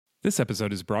This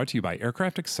episode is brought to you by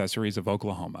Aircraft Accessories of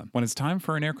Oklahoma. When it's time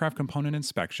for an aircraft component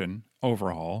inspection,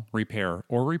 overhaul, repair,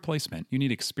 or replacement, you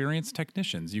need experienced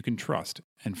technicians you can trust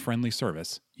and friendly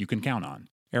service you can count on.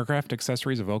 Aircraft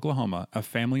Accessories of Oklahoma, a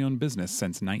family-owned business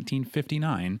since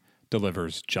 1959,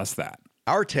 delivers just that.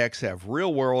 Our techs have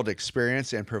real-world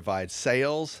experience and provide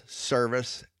sales,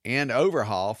 service, and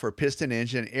overhaul for piston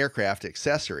engine aircraft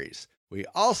accessories. We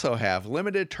also have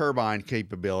limited turbine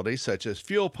capabilities such as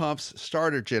fuel pumps,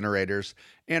 starter generators,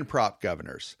 and prop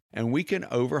governors. And we can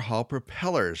overhaul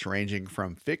propellers ranging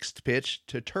from fixed pitch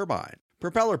to turbine.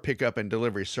 Propeller pickup and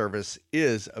delivery service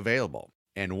is available.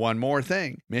 And one more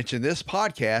thing, mention this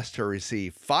podcast to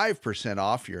receive 5%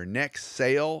 off your next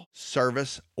sale,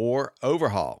 service, or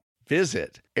overhaul.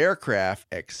 Visit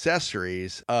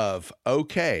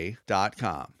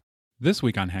aircraftaccessoriesof.ok.com. This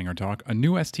week on Hangar Talk, a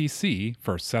new STC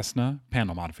for Cessna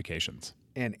panel modifications.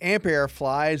 And Ampere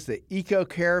flies the Eco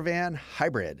Caravan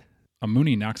Hybrid. A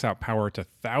Mooney knocks out power to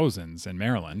thousands in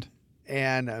Maryland.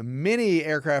 And many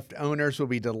aircraft owners will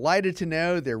be delighted to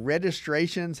know their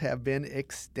registrations have been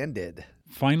extended.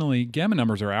 Finally, gamma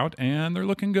numbers are out and they're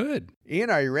looking good.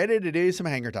 Ian, are you ready to do some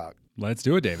Hangar Talk? Let's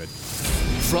do it, David.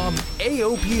 From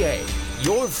AOPA,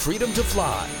 your freedom to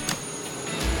fly.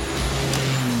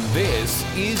 This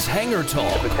is Hangar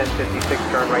Talk. 1056,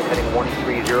 turn right heading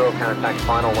 130, contact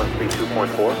final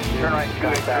 132.4. Turn right,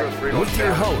 contact. With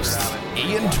your hosts,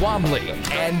 Ian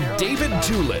Twombly and David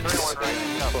Tulis.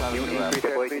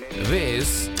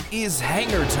 This is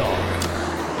Hangar Talk.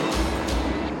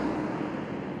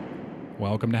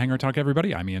 Welcome to Hangar Talk,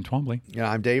 everybody. I'm Ian Twombly. Yeah,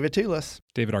 I'm David Tulis.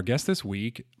 David, our guest this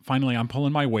week, finally, I'm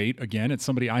pulling my weight. Again, it's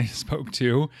somebody I spoke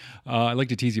to. I like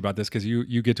to tease you about this because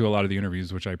you get to a lot of the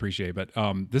interviews, which I appreciate. But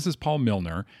this is Paul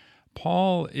Milner.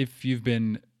 Paul, if you've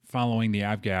been following the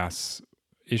avgas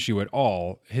issue at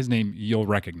all, his name, you'll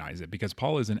recognize it because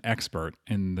Paul is an expert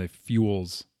in the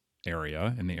fuels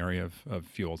area, in the area of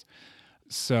fuels.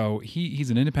 So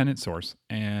he's an independent source,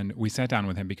 and we sat down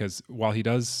with him because while he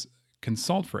does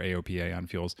consult for AOPA on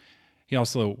fuels, he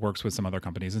also works with some other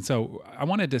companies. And so I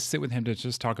wanted to sit with him to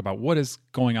just talk about what is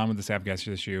going on with this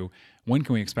avgas issue, when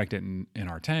can we expect it in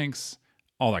our tanks,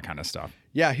 all that kind of stuff.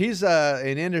 Yeah, he's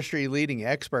an industry-leading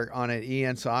expert on it,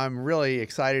 Ian, so I'm really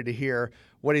excited to hear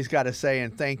what he's got to say,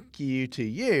 and thank you to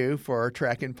you for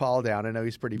tracking Paul down. I know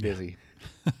he's pretty busy.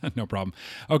 No problem.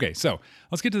 Okay, so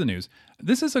let's get to the news.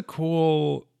 This is a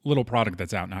cool little product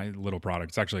that's out now. Little product.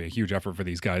 It's actually a huge effort for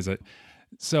these guys.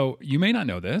 So you may not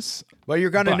know this. Well, you're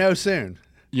going to know soon.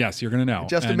 Yes, you're going to know.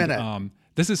 Just a minute.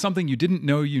 This is something you didn't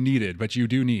know you needed, but you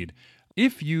do need.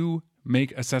 If you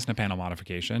make a Cessna panel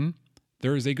modification,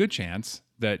 there is a good chance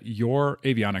that your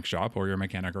avionics shop or your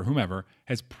mechanic or whomever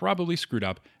has probably screwed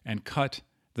up and cut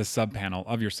the sub panel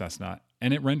of your Cessna,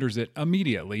 and it renders it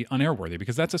immediately unairworthy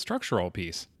because that's a structural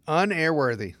piece.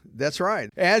 Unairworthy. That's right.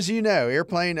 As you know,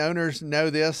 airplane owners know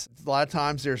this. A lot of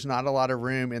times there's not a lot of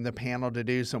room in the panel to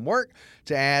do some work,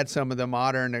 to add some of the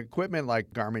modern equipment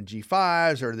like Garmin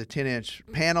G5s or the 10-inch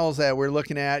panels that we're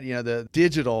looking at, the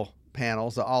digital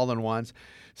panels, the all-in-ones.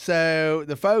 So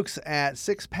the folks at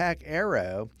Six Pack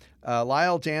Aero,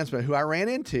 Lyle Jansma, who I ran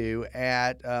into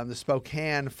at the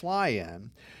Spokane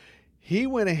fly-in, he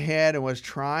went ahead and was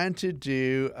trying to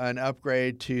do an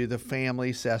upgrade to the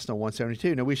family Cessna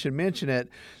 172. Now, we should mention it.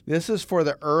 This is for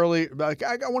the early, I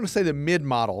want to say the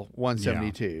mid-model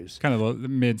 172s. Kind of the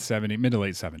mid to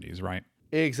late 70s, right?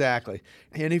 Exactly.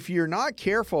 And if you're not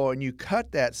careful and you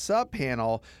cut that sub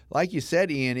panel, like you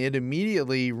said, Ian, it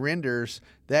immediately renders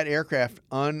that aircraft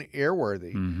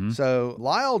unairworthy. Mm-hmm. So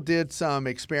Lyle did some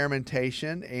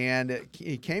experimentation, and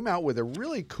he came out with a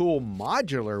really cool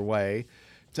modular way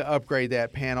to upgrade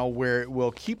that panel where it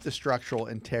will keep the structural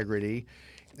integrity.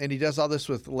 And he does all this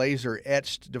with laser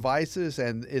etched devices,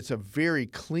 and it's a very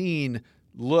clean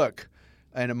look,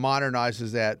 and it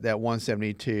modernizes that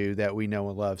 172 that we know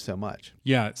and love so much.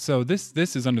 Yeah, so this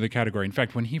is under the category. In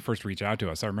fact, when he first reached out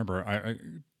to us, I remember I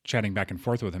chatting back and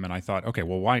forth with him, and I thought, okay,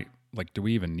 well, why, do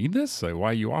we even need this?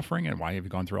 Why are you offering it? Why have you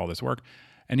gone through all this work?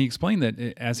 And he explained that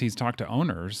as he's talked to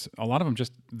owners, a lot of them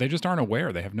just aren't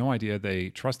aware. They have no idea. They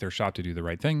trust their shop to do the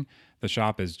right thing. The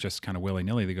shop is just kind of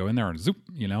willy-nilly. They go in there and zoop,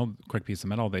 quick piece of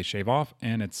metal, they shave off,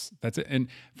 and that's it. And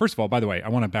first of all, by the way, I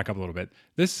want to back up a little bit.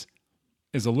 This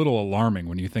is a little alarming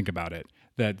when you think about it,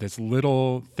 that this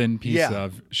little thin piece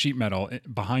of sheet metal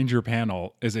behind your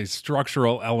panel is a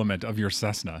structural element of your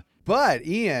Cessna. But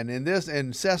Ian, in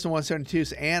Cessna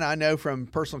 172s, and I know from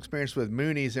personal experience with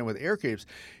Moonies and with Aircoups,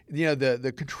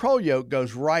 the control yoke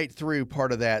goes right through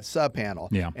part of that sub panel.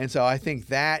 Yeah. And so I think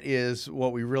that is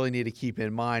what we really need to keep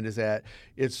in mind, is that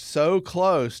it's so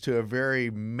close to a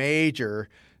very major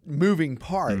moving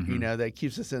part, that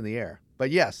keeps us in the air. But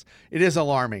yes, it is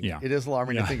alarming. Yeah. It is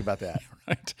alarming to think about that.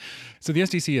 Right. So the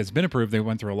SDC has been approved. They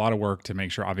went through a lot of work to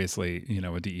make sure, obviously,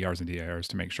 with DERs and DARs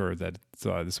to make sure that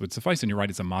this would suffice. And you're right,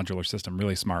 it's a modular system,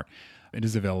 really smart. It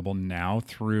is available now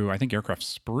through, I think, Aircraft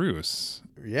Spruce.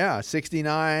 Yeah,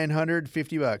 $6,950,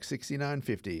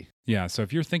 $6,950. Yeah, so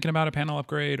if you're thinking about a panel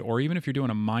upgrade, or even if you're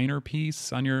doing a minor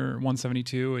piece on your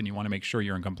 172 and you want to make sure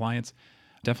you're in compliance,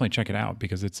 definitely check it out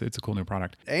because it's a cool new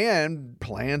product. And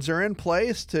plans are in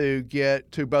place to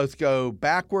get to both go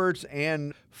backwards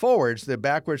and forwards, the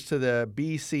backwards to the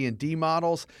B, C, and D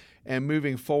models, and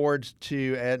moving forwards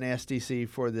to an SDC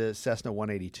for the Cessna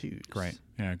 182s. Great.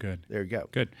 Yeah, good. There you go.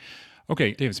 Good.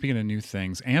 Okay, David, speaking of new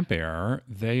things, Ampere,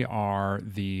 they are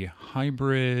the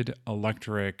hybrid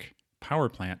electric power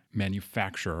plant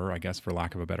manufacturer, I guess, for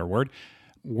lack of a better word.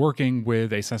 Working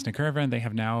with a Cessna Caravan, they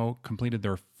have now completed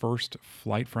their first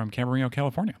flight from Camarillo,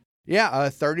 California. Yeah, a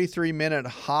 33-minute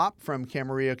hop from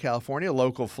Camarillo, California,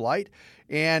 local flight.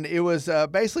 And it was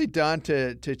basically done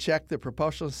to check the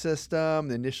propulsion system,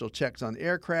 the initial checks on the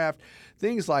aircraft,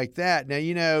 things like that.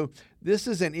 Now, this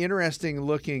is an interesting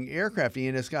looking aircraft,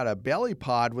 Ian. It's got a belly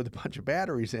pod with a bunch of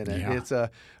batteries in it. Yeah.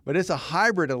 But it's a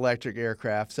hybrid electric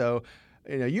aircraft. So,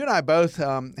 you and I both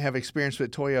have experience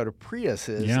with Toyota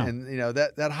Priuses, and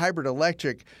that hybrid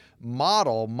electric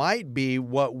model might be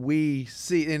what we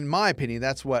see. In my opinion,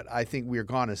 that's what I think we're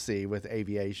going to see with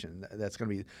aviation. That's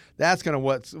going to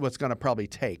what's going to probably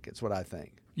take. It's what I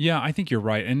think. Yeah, I think you're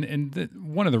right. And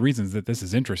one of the reasons that this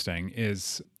is interesting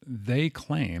is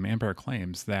Ampere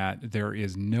claims that there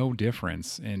is no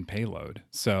difference in payload.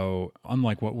 So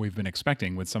unlike what we've been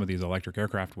expecting with some of these electric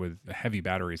aircraft with heavy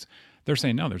batteries, they're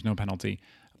saying, no, there's no penalty.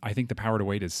 I think the power to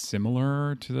weight is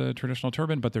similar to the traditional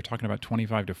turbine, but they're talking about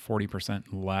 25 to 40%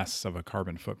 less of a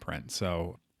carbon footprint.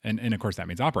 So And of course, that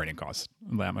means operating costs,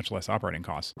 that much less operating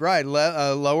costs. Right.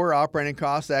 Lower operating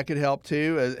costs, that could help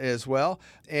too as well.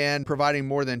 And providing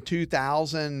more than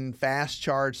 2,000 fast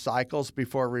charge cycles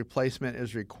before replacement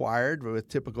is required with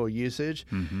typical usage.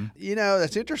 Mm-hmm.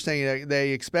 That's interesting. They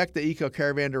expect the Eco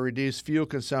Caravan to reduce fuel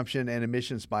consumption and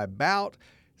emissions by about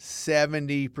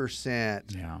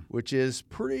 70%, which is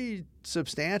pretty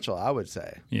substantial, I would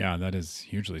say. Yeah, that is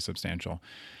hugely substantial.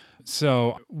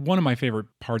 So one of my favorite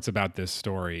parts about this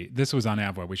story, this was on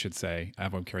AvWeb, we should say.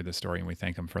 AvWeb carried this story, and we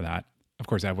thank them for that. Of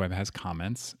course, AvWeb has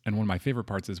comments, and one of my favorite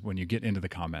parts is when you get into the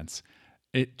comments,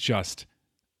 it just,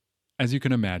 as you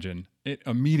can imagine, it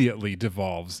immediately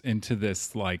devolves into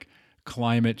this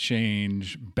climate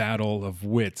change battle of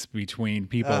wits between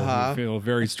people who feel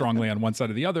very strongly on one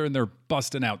side or the other, and they're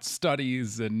busting out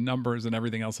studies and numbers and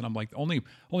everything else. And I'm like, only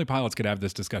pilots could have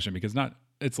this discussion because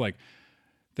it's like,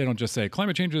 they don't just say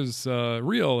climate change is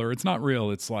real or it's not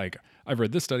real. It's like, I've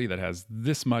read this study that has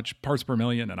this much parts per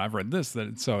million, and I've read this.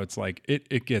 So it's like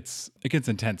it gets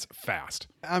intense fast.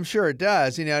 I'm sure it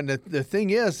does. And the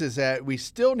thing is that we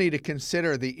still need to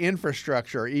consider the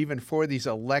infrastructure even for these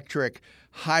electric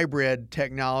hybrid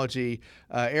technology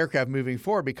aircraft moving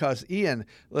forward. Because, Ian,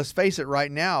 let's face it,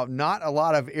 right now, not a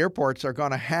lot of airports are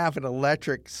going to have an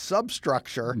electric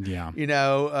substructure,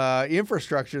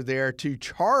 infrastructure there to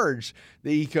charge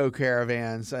the Eco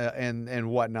Caravans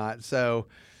and whatnot. So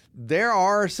there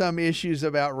are some issues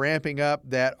about ramping up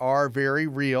that are very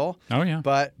real. Oh, yeah.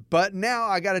 But now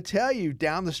I got to tell you,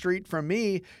 down the street from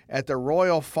me at the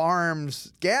Royal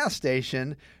Farms gas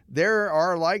station, there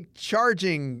are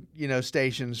charging,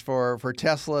 stations for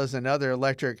Teslas and other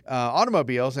electric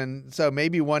automobiles. And so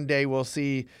maybe one day we'll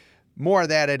see more of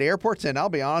that at airports. And I'll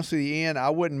be honest with you, Ian, I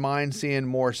wouldn't mind seeing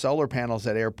more solar panels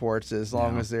at airports as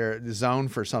long as they're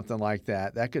zoned for something like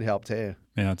that. That could help too.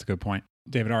 Yeah, that's a good point.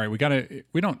 David, all right,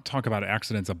 we don't talk about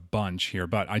accidents a bunch here,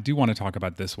 but I do want to talk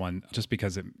about this one just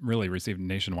because it really received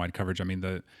nationwide coverage. I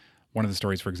mean, one of the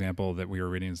stories, for example, that we were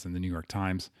reading is in the New York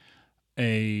Times.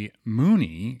 A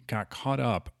Mooney got caught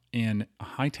up in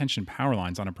high tension power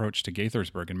lines on approach to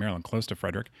Gaithersburg in Maryland, close to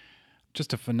Frederick.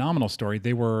 Just a phenomenal story.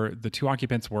 The two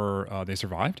occupants they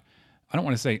survived. I don't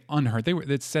want to say unhurt.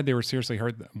 It said they were seriously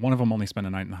hurt. One of them only spent a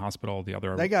night in the hospital. The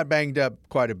other, they got banged up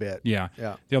quite a bit. Yeah.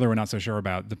 The other we're not so sure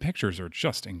about. The pictures are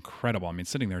just incredible. I mean,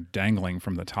 sitting there dangling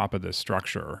from the top of this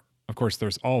structure. Of course,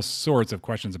 there's all sorts of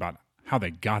questions about how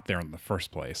they got there in the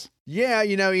first place. Yeah,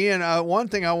 Ian, one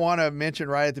thing I want to mention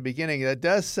right at the beginning, that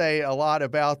does say a lot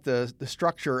about the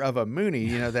structure of a Mooney,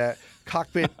 that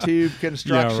cockpit tube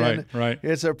construction. Yeah, right.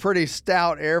 It's a pretty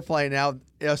stout airplane. Now,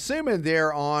 assuming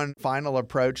they're on final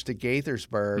approach to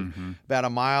Gaithersburg, about a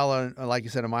mile, like you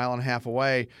said, a mile and a half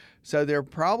away, so they're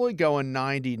probably going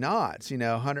 90 knots,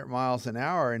 100 miles an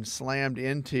hour, and slammed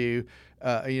into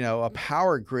a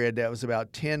power grid that was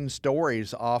about 10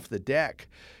 stories off the deck.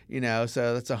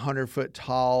 So that's a 100-foot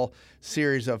tall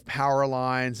series of power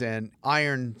lines and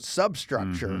iron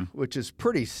substructure, which is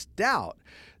pretty stout.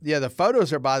 Yeah, the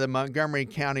photos are by the Montgomery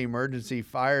County Emergency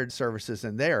Fire Services,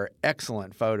 and they are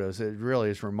excellent photos. It really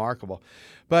is remarkable.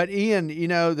 But Ian,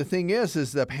 the thing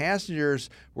is the passengers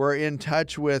were in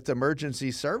touch with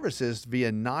emergency services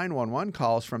via 911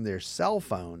 calls from their cell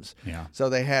phones. Yeah. So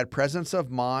they had presence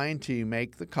of mind to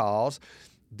make the calls.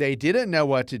 They didn't know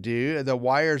what to do. The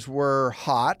wires were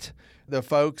hot. The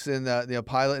folks in the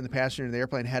pilot and the passenger in the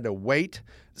airplane had to wait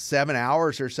 7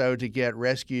 hours or so to get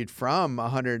rescued from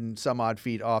 100 and some odd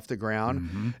feet off the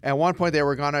ground. At one point, they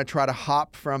were going to try to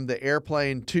hop from the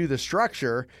airplane to the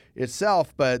structure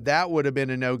itself, but that would have been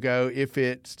a no-go if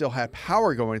it still had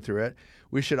power going through it.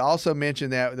 We should also mention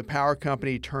that the power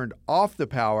company turned off the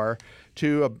power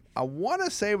to, I want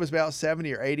to say it was about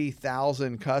 70 or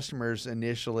 80,000 customers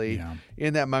initially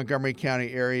in that Montgomery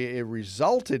County area. It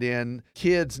resulted in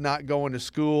kids not going to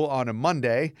school on a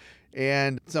Monday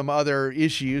and some other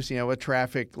issues, with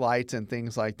traffic lights and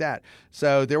things like that.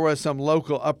 So there was some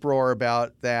local uproar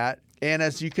about that. And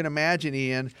as you can imagine,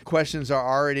 Ian, questions are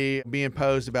already being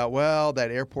posed about, well,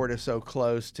 that airport is so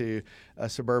close to a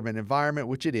suburban environment,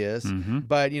 which it is.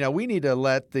 But, we need to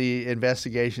let the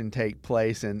investigation take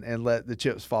place and let the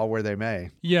chips fall where they may.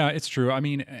 Yeah, it's true. I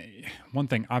mean, one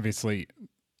thing, obviously,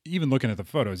 even looking at the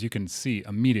photos, you can see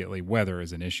immediately weather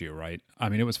is an issue, right? I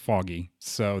mean, it was foggy.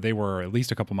 So they were at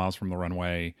least a couple miles from the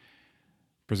runway,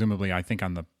 presumably, I think,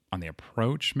 on the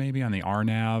approach, maybe on the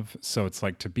RNAV. So it's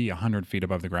like to be 100 feet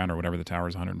above the ground or whatever the tower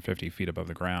is, 150 feet above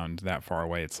the ground, that far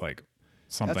away, it's like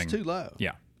something. That's too low.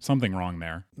 Yeah, something wrong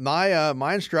there.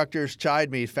 My instructors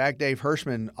chide me. In fact, Dave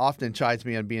Hirschman often chides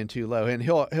me on being too low. And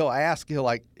he'll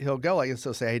go like this.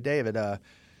 He'll say, "Hey, David,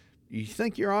 you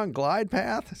think you're on glide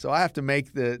path?" So I have to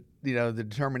make the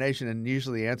determination, and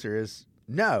usually the answer is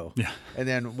no. Yeah. And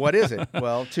then what is it?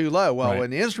 Well, too low. Well, Right. when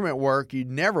the instrument work, you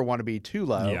never want to be too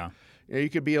low. Yeah. You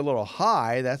could be a little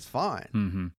high. That's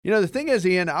fine. The thing is,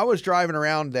 Ian, I was driving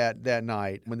around that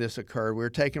night when this occurred. We were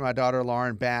taking my daughter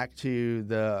Lauren back to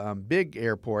the big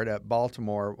airport at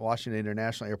Baltimore, Washington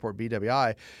International Airport,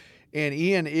 BWI. And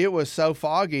Ian, it was so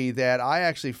foggy that I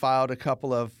actually filed a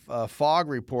couple of fog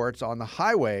reports on the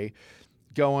highway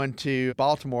going to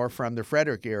Baltimore from the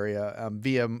Frederick area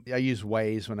I use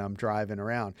Waze when I'm driving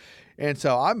around. And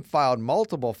so I filed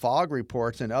multiple fog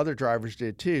reports, and other drivers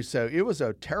did too. So it was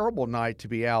a terrible night to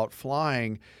be out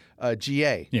flying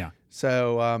GA. Yeah.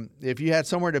 So if you had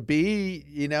somewhere to be,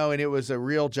 and it was a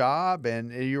real job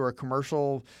and you were a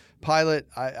commercial pilot,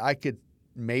 I could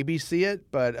maybe see it,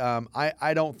 but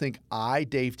I don't think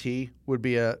Dave T,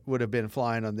 would have been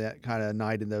flying on that kind of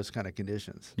night in those kind of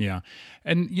conditions. Yeah.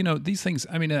 And, these things,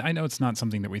 I mean, I know it's not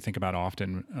something that we think about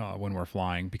often when we're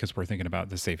flying because we're thinking about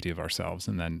the safety of ourselves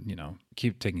and then,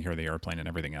 keep taking care of the airplane and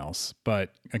everything else.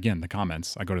 But again,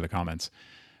 I go to the comments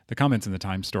in the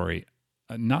Time story,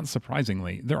 not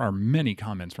surprisingly, there are many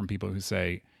comments from people who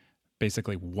say,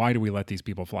 basically, why do we let these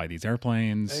people fly these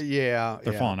airplanes? They're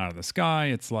falling out of the sky.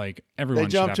 It's like everyone they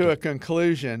jumped to a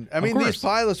conclusion. I mean, these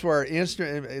pilots were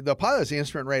the pilot's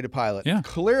instrument-rated pilot. Yeah.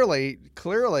 Clearly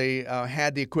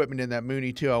had the equipment in that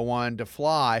Mooney 201 to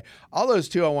fly. All those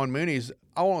 201 Moonies,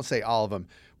 I won't say all of them.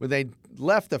 When they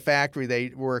left the factory,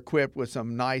 they were equipped with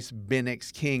some nice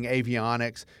Benix King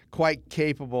avionics, quite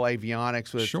capable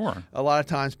avionics with a lot of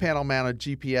times panel-mounted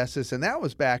GPSs, and that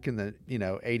was back in the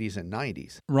 80s and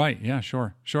 90s. Right. Yeah.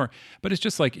 Sure. But it's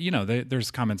just like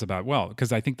there's comments about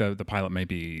because I think the pilot may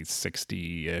be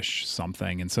 60-ish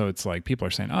something, and so it's like people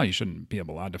are saying, oh, you shouldn't be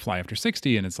allowed to fly after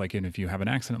 60, and it's like, and if you have an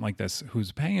accident like this,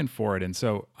 who's paying for it? And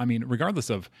so I mean, regardless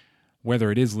of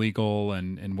whether it is legal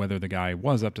and whether the guy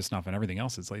was up to snuff and everything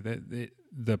else, it's like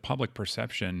the public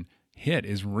perception hit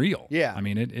is real. Yeah. I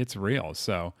mean, it's real.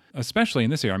 So especially in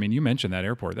this area, I mean, you mentioned that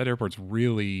airport. That airport's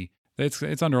really,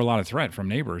 it's under a lot of threat from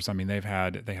neighbors. I mean, they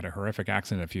had a horrific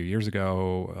accident a few years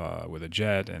ago with a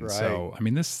jet. And so, I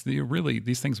mean,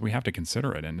 these things, we have to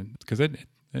consider it. And because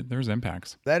there's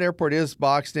impacts. That airport is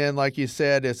boxed in, like you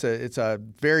said. It's a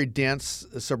very dense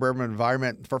suburban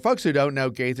environment. For folks who don't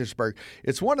know Gaithersburg,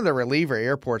 it's one of the reliever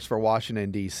airports for Washington,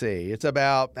 D.C. It's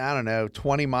about,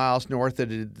 20 miles north of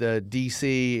the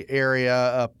D.C. area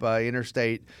up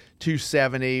Interstate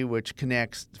 270, which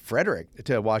connects Frederick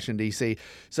to Washington, D.C.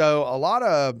 So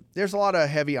there's a lot of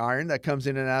heavy iron that comes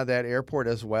in and out of that airport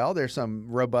as well. There's some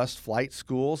robust flight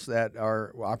schools that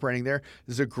are operating there.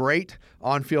 There's a great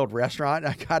on-field restaurant,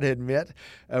 I got to admit,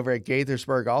 over at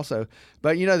Gaithersburg also.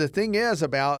 But, the thing is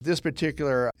about this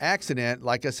particular accident,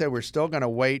 like I said, we're still going to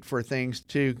wait for things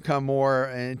to come more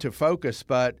into focus,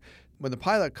 but when the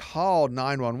pilot called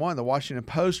 911, the Washington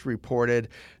Post reported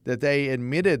that they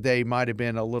admitted they might have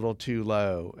been a little too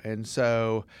low. And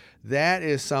so that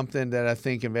is something that I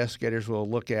think investigators will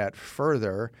look at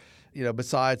further.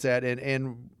 Besides that,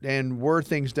 and were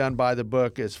things done by the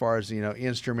book as far as,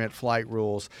 instrument flight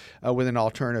rules with an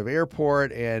alternative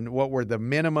airport, and what were the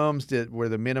minimums?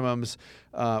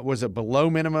 Was it below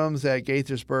minimums at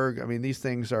Gaithersburg? I mean, these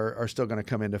things are still going to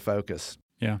come into focus.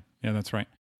 Yeah, that's right.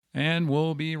 And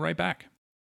we'll be right back.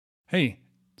 Hey,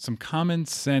 some common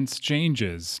sense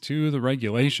changes to the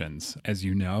regulations. As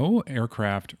you know,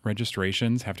 aircraft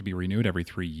registrations have to be renewed every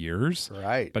 3 years.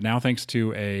 Right. But now, thanks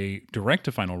to a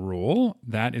direct-to-final rule,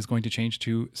 that is going to change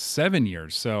to 7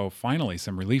 years. So finally,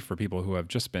 some relief for people who have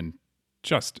just been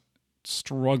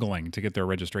struggling to get their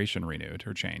registration renewed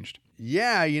or changed.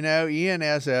 Yeah, Ian,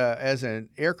 as an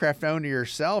aircraft owner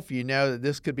yourself, you know that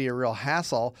this could be a real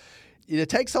hassle. It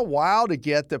takes a while to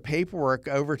get the paperwork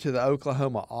over to the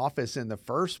Oklahoma office in the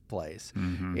first place.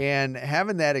 Mm-hmm. And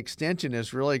having that extension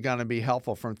is really going to be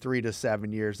helpful from 3 to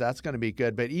 7 years. That's going to be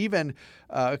good. But even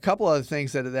a couple other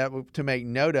things that to make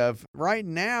note of. Right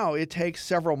now, it takes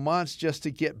several months just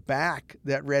to get back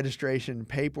that registration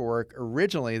paperwork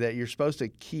originally that you're supposed to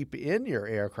keep in your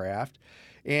aircraft.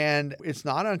 And it's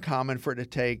not uncommon for it to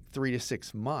take 3 to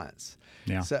 6 months.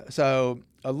 Yeah. So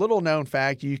a little known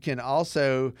fact, you can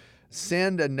also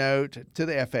send a note to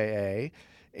the FAA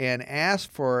and ask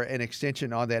for an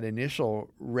extension on that initial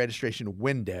registration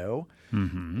window.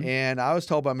 Mm-hmm. And I was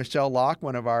told by Michelle Locke,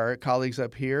 one of our colleagues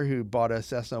up here who bought a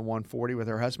Cessna 140 with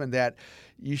her husband, that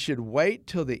you should wait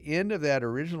till the end of that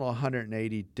original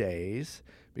 180 days,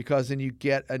 because then you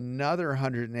get another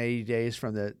 180 days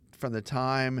from the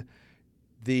time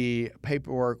the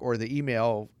paperwork or the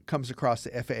email comes across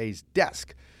the FAA's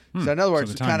desk. So in other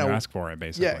words, the time you ask for it,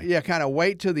 basically. Yeah, kind of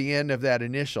wait till the end of that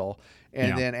initial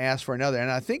and then ask for another.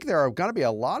 And I think there are going to be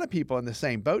a lot of people in the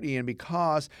same boat, Ian,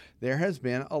 because there has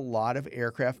been a lot of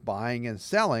aircraft buying and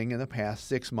selling in the past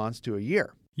 6 months to a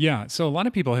year. Yeah, so a lot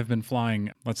of people have been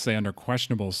flying, let's say, under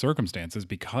questionable circumstances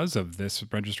because of this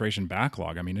registration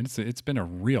backlog. I mean, it's been a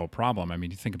real problem. I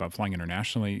mean, you think about flying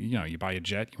internationally, you buy a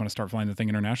jet, you want to start flying the thing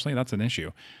internationally, that's an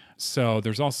issue. So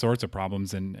there's all sorts of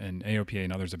problems, and AOPA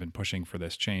and others have been pushing for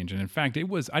this change. And in fact, I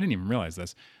didn't even realize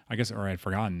this, or I'd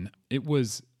forgotten, it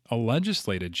was a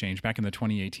legislated change back in the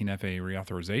 2018 FAA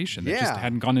reauthorization that just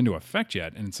hadn't gone into effect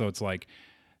yet. And so it's like,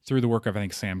 through the work of, I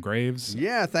think, Sam Graves.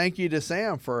 Yeah, thank you to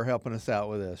Sam for helping us out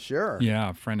with this. Sure.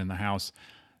 Yeah, a friend in the house.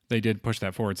 They did push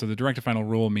that forward. So the direct-to-final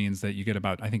rule means that you get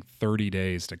about, I think, 30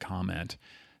 days to comment.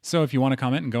 So if you want to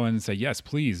comment and go in and say, yes,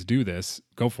 please do this,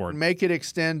 go for it. Make it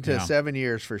extend to 7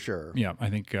 years for sure. Yeah,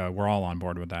 I think we're all on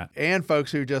board with that. And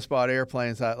folks who just bought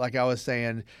airplanes, like I was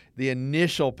saying, the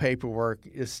initial paperwork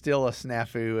is still a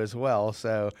snafu as well.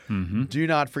 So do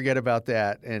not forget about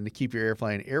that and keep your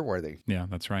airplane airworthy. Yeah,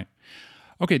 that's right.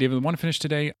 Okay, David, I want to finish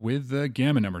today with the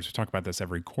gamma numbers. We talk about this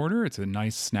every quarter. It's a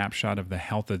nice snapshot of the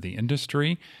health of the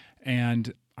industry.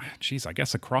 And, I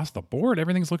guess across the board,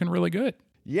 everything's looking really good.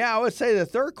 Yeah, I would say the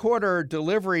third quarter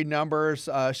delivery numbers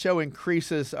show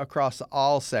increases across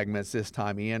all segments this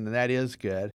time, Ian, and that is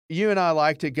good. You and I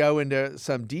like to go into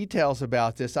some details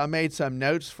about this. I made some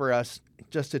notes for us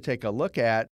just to take a look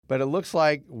at. But it looks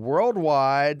like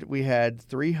worldwide we had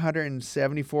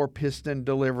 374 piston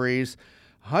deliveries,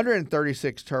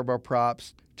 136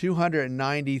 turboprops,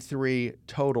 293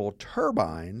 total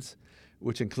turbines,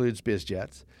 which includes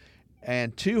bizjets,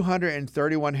 and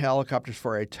 231 helicopters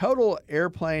for a total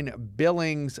airplane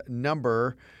billings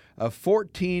number of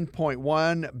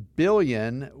 14.1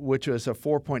 billion, which was a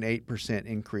 4.8%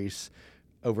 increase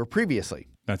over previously.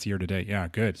 That's year to date. Yeah,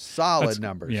 good. Solid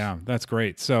numbers. Yeah, that's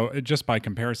great. So just by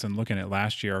comparison, looking at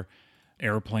last year,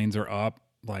 airplanes are up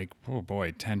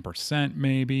 10%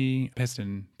 maybe,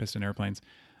 piston airplanes.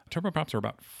 Turboprops are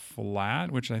about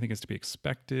flat, which I think is to be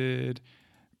expected.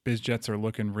 Bizjets are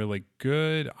looking really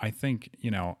good. I think,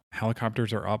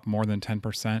 helicopters are up more than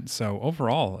 10%. So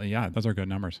overall, yeah, those are good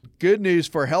numbers. Good news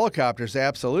for helicopters,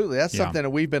 absolutely. That's something that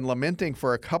we've been lamenting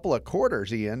for a couple of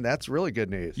quarters, Ian. That's really good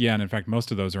news. Yeah, and in fact, most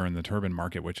of those are in the turbine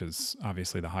market, which is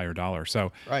obviously the higher dollar.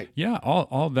 So right. Yeah,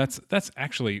 all that's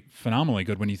actually phenomenally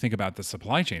good when you think about the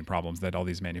supply chain problems that all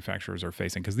these manufacturers are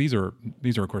facing, because these are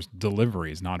of course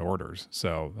deliveries, not orders.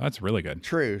 So that's really good.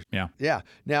 True. Yeah. Yeah.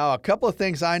 Now, a couple of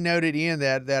things I noted, Ian,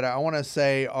 that I want to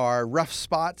say are rough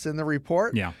spots in the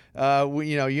report. Yeah.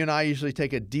 You and I usually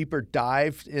take a deeper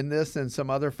dive in this than some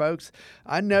other folks.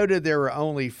 I noted there were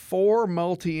only 4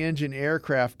 multi-engine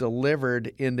aircraft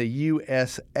delivered in the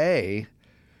USA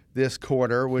this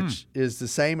quarter, which is the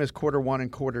same as quarter 1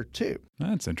 and quarter 2.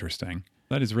 That's interesting.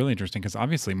 That is really interesting because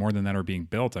obviously more than that are being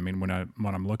built. I mean, when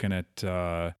I'm looking at,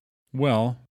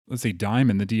 let's say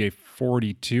Diamond, the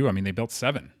DA42, I mean, they built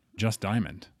 7, just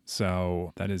Diamond.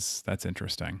 So that's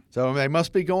interesting. So they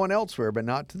must be going elsewhere, but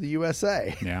not to the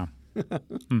USA. Yeah.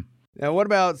 Now, what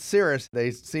about Cirrus?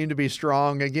 They seem to be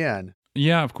strong again.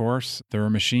 Yeah, of course. They're a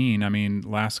machine. I mean,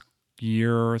 last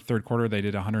year, third quarter, they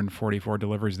did 144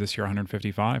 deliveries. This year,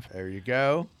 155. There you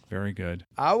go. Very good.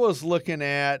 I was looking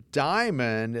at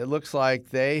Diamond. It looks like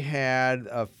they had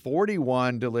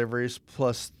 41 deliveries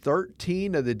plus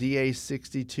 13 of the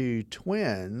DA62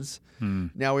 twins.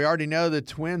 Now, we already know the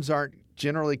twins aren't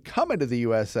generally coming to the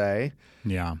USA.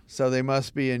 Yeah. So they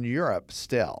must be in Europe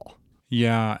still.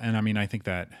 Yeah. And I mean, I think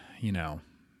that,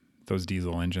 those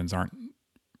diesel engines aren't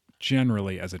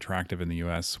generally as attractive in the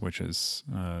U.S., which is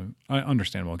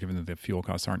understandable given that the fuel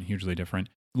costs aren't hugely different.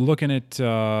 Looking at,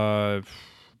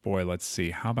 let's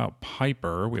see. How about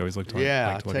Piper? We always like to look take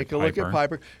at a look at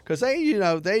Piper because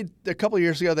they a couple of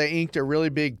years ago they inked a really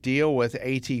big deal with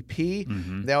ATP.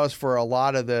 Mm-hmm. That was for a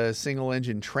lot of the single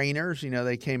engine trainers.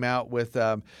 They came out with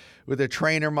a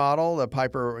trainer model, the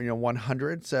Piper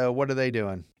 100. So what are they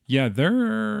doing? Yeah,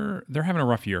 they're having a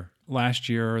rough year. Last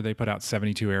year, they put out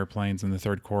 72 airplanes in the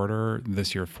third quarter.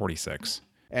 This year, 46.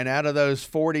 And out of those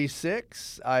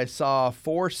 46, I saw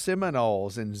 4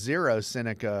 Seminoles and 0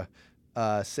 Seneca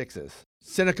 6s.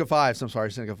 Seneca 5s, I'm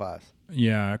sorry, Seneca 5s.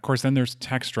 Yeah, of course, then there's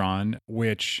Textron,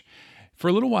 which for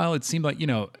a little while it seemed like, you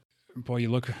look,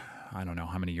 I don't know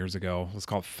how many years ago, let's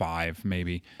call it 5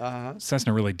 maybe.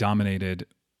 Cessna really dominated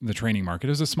the training market.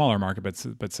 It was a smaller market,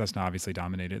 but Cessna obviously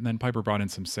dominated. And then Piper brought in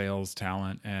some sales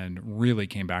talent and really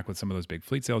came back with some of those big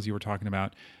fleet sales you were talking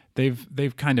about.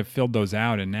 They've kind of filled those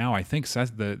out, and now I think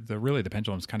the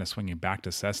pendulum's kind of swinging back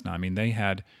to Cessna. I mean,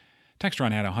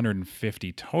 Textron had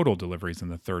 150 total deliveries in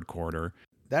the third quarter.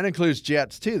 That includes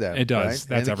jets too, though. It does. Right?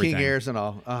 That's and the everything. King Airs and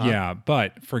all. Yeah,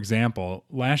 but for example,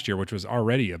 last year, which was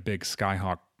already a big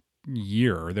Skyhawk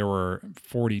year, there were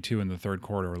 42 in the third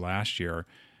quarter last year.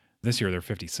 This year, they're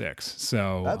 56.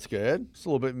 So that's good. It's a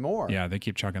little bit more. Yeah, they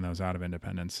keep chucking those out of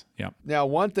Independence. Yeah. Now,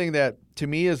 one thing that to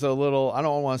me is a little, I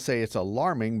don't want to say it's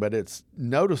alarming, but it's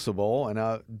noticeable, and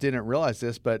I didn't realize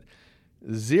this, but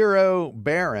 0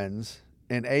 Barons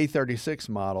and A36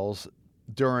 models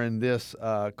during this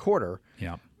quarter.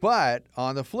 Yeah. But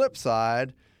on the flip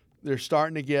side, they're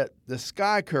starting to get the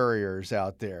Sky Couriers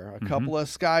out there. A couple of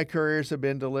Sky Couriers have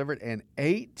been delivered, and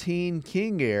 18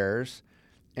 King Airs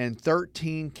and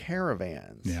 13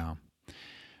 Caravans. Yeah.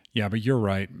 Yeah, but you're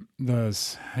right.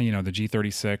 Those, the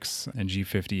G36 and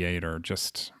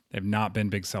G58 they've not been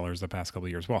big sellers the past couple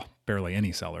of years. Well, barely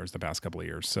any sellers the past couple of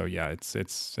years. So yeah,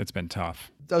 it's been tough.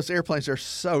 Those airplanes are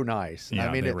so nice. Yeah,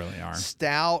 I mean, they really are.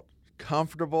 Stout,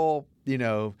 comfortable,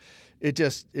 it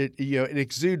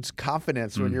exudes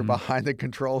confidence when you're behind the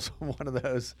controls of one of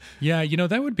those. Yeah,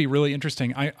 that would be really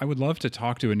interesting. I would love to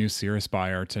talk to a new Cirrus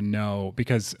buyer to know,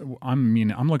 because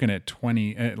I'm looking at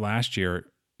 20 last year,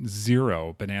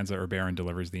 0 Bonanza or Baron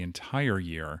deliveries the entire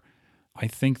year. I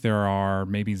think there are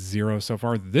maybe 0 so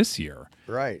far this year.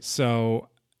 Right. So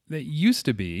it used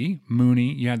to be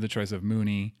Mooney. You had the choice of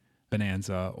Mooney,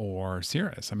 Bonanza, or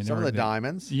Cirrus. I mean, some of the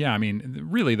Diamonds. Yeah, I mean,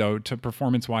 really though, to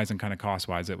performance-wise and kind of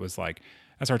cost-wise, it was like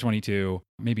SR22,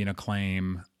 maybe an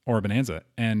Acclaim or a Bonanza,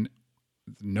 and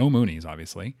no Moonies,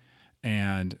 obviously,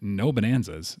 and no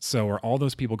Bonanzas. So are all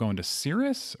those people going to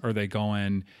Cirrus? Or are they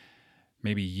going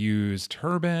maybe use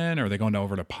Turbine? Or are they going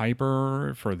over to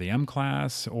Piper for the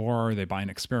M-Class? Or are they buying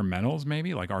experimentals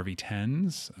maybe, like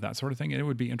RV-10s, that sort of thing? It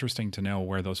would be interesting to know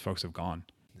where those folks have gone.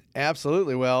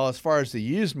 Absolutely. Well, as far as the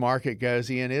used market goes,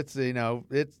 Ian, it's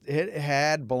it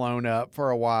had blown up for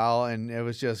a while and it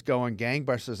was just going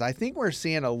gangbusters. I think we're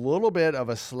seeing a little bit of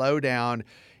a slowdown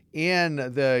in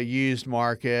the used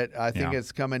market. I think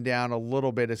it's coming down a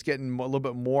little bit. It's getting a little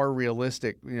bit more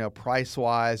realistic,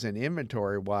 price-wise and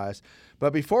inventory-wise.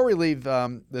 But before we leave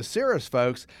the Cirrus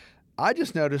folks, I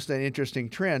just noticed an interesting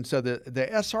trend. So the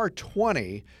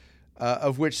SR20,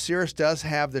 of which Cirrus does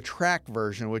have the track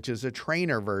version, which is a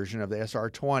trainer version of the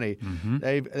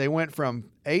SR20. They went from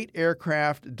 8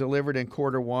 aircraft delivered in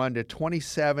quarter 1 to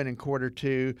 27 in quarter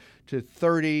 2 to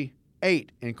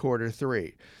 38 in quarter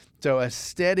 3. So a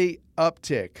steady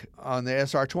uptick on the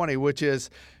SR20, which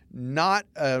is not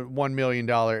a $1 million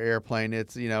airplane.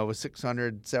 It's, a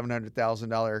 $600,000,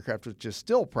 $700,000 aircraft, which is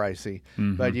still pricey.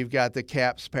 But you've got the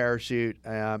caps, parachute,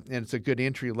 and it's a good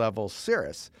entry-level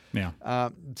Cirrus. Yeah.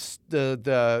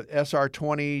 The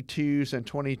SR-22s and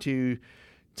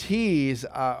 22Ts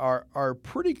are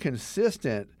pretty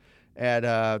consistent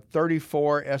at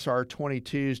 34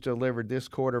 SR-22s delivered this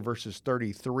quarter versus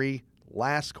 33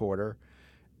 last quarter.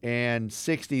 and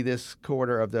 60 this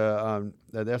quarter of the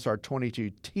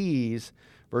SR22Ts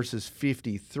versus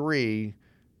 53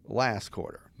 last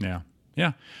quarter. Yeah.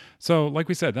 Yeah. So like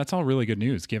we said, that's all really good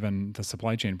news given the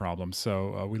supply chain problems.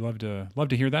 So we love to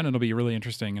hear that. And it'll be really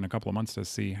interesting in a couple of months to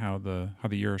see how the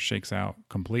year shakes out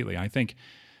completely. I think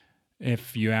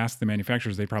if you ask the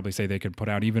manufacturers, they probably say they could put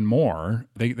out even more.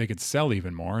 They could sell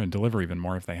even more and deliver even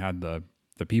more if they had the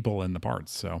people and the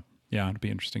parts. So yeah, it'd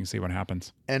be interesting to see what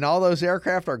happens. And all those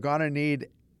aircraft are going to need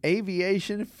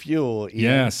aviation fuel. Ian.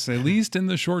 Yes, at least in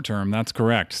the short term, that's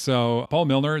correct. So Paul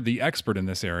Milner, the expert in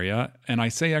this area, and I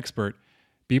say expert,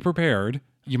 be prepared.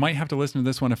 You might have to listen to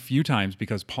this one a few times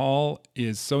because Paul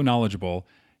is so knowledgeable.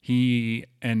 He's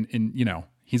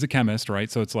a chemist, right?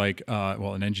 So it's like,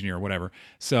 an engineer or whatever.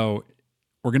 So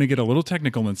we're going to get a little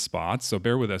technical in spots, so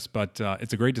bear with us, but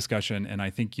it's a great discussion, and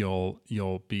I think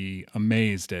you'll be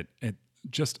amazed at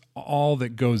just all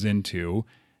that goes into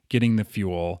getting the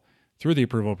fuel through the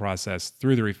approval process,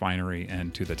 through the refinery,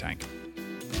 and to the tank.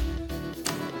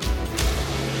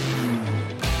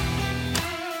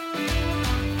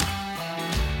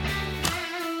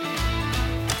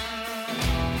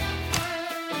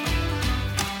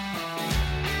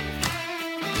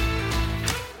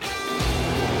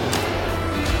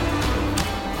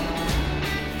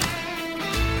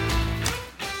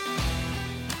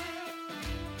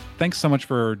 Thanks so much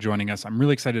for joining us. I'm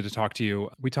really excited to talk to you.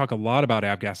 We talk a lot about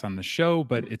avgas on the show,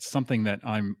 but it's something that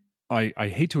I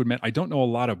hate to admit I don't know a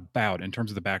lot about in terms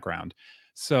of the background.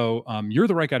 So you're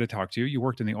the right guy to talk to. You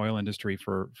worked in the oil industry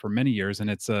for many years,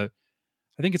 and I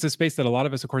think it's a space that a lot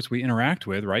of us, of course, we interact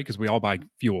with, right? Because we all buy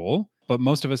fuel, but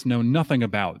most of us know nothing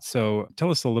about. So tell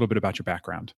us a little bit about your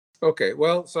background. Okay,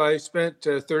 well, so I spent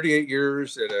 38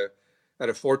 years at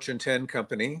a Fortune 10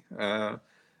 company.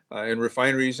 In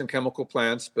refineries and chemical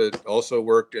plants, but also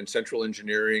worked in central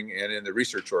engineering and in the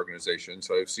research organization.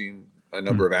 So I've seen a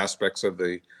number of aspects of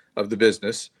the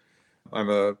business. I'm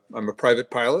a private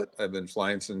pilot. I've been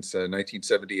flying since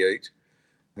 1978.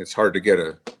 It's hard to get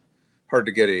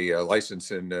a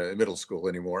license in middle school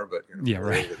anymore, but yeah, right.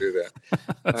 We're able to do that.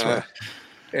 That's right.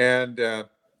 And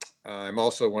I'm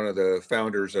also one of the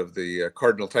founders of the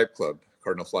Cardinal Type Club,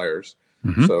 Cardinal Flyers.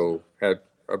 Mm-hmm. So had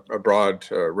a broad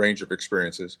range of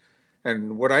experiences.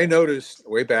 And what I noticed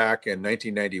way back in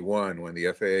 1991 when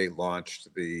the FAA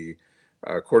launched the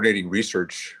Coordinating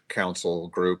Research Council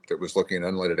group that was looking at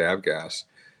unleaded avgas,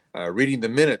 reading the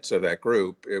minutes of that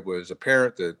group, it was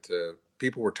apparent that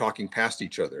people were talking past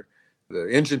each other. The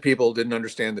engine people didn't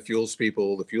understand the fuels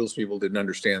people didn't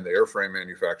understand the airframe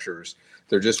manufacturers.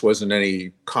 There just wasn't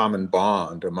any common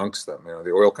bond amongst them.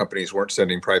 The oil companies weren't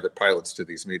sending private pilots to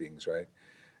these meetings, right?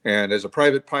 And as a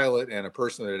private pilot and a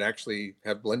person that had actually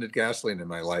had blended gasoline in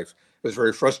my life, it was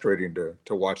very frustrating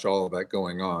to watch all of that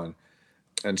going on.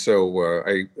 And so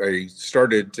I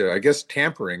started, I guess,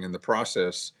 tampering in the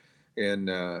process in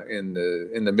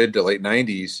the mid to late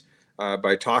 90s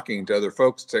by talking to other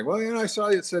folks and saying, well, I saw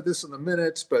you said this in the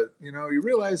minutes, but, you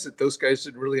realize that those guys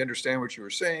didn't really understand what you were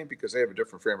saying because they have a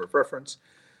different frame of reference.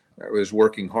 I was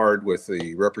working hard with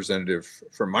the representative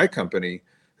from my company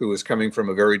who was coming from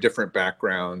a very different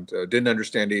background, didn't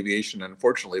understand aviation, and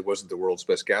unfortunately wasn't the world's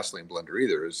best gasoline blender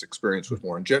either. His experience was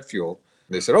more in jet fuel.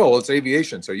 They said, oh, well, it's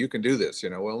aviation, so you can do this.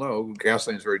 Well, no,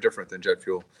 gasoline is very different than jet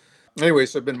fuel. Anyway,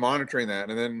 so I've been monitoring that.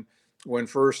 And then when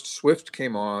first Swift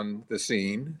came on the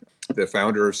scene, the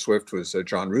founder of Swift was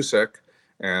John Rusek,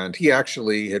 and he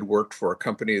actually had worked for a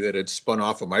company that had spun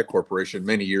off of my corporation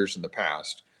many years in the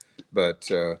past. But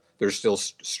there's still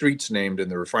streets named in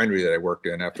the refinery that I worked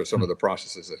in after some of the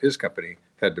processes that his company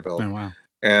had developed. Oh, wow.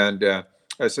 And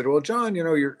I said, well, John,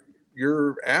 your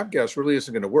avgas really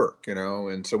isn't going to work,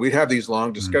 And so we'd have these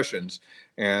long discussions.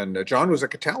 And John was a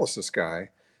catalysis guy.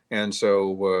 And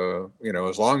so,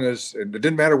 as long as it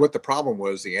didn't matter what the problem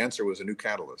was, the answer was a new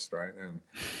catalyst, right? And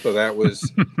so that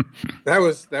was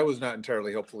that was not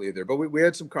entirely helpful either. But we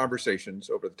had some conversations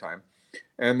over the time.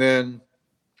 And then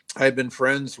I had been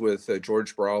friends with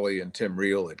George Brawley and Tim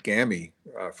Reel at GAMI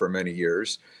for many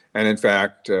years. And in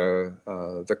fact,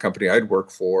 the company I'd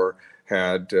worked for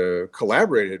had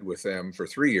collaborated with them for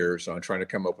 3 years on trying to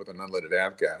come up with an unleaded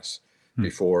avgas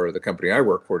before the company I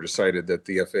worked for decided that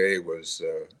the FAA was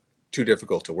too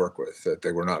difficult to work with, that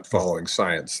they were not following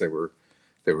science. They were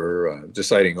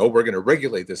deciding, we're going to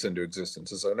regulate this into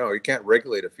existence. And so, no, you can't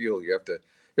regulate a fuel. You have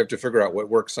to figure out what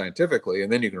works scientifically,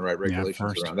 and then you can write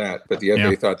regulations around that. But the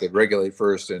FAA thought they'd regulate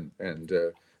first, and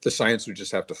the science would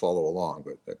just have to follow along.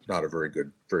 But that's not a very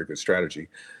good strategy.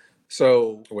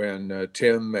 So when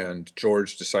Tim and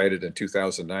George decided in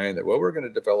 2009 that we're going to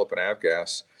develop an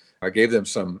avgas I gave them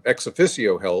some ex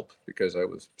officio help because I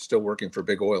was still working for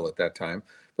Big Oil at that time.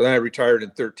 But then I retired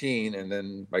in 13, and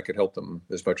then I could help them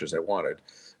as much as I wanted.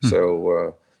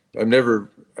 So I've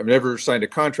never signed a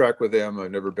contract with them.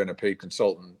 I've never been a paid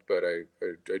consultant, but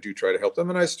I do try to help them,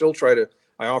 and I still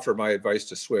I offer my advice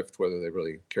to Swift, whether they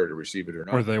really care to receive it or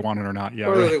not. Whether they want it or not. Yeah.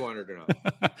 Whether they want it or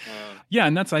not. Yeah.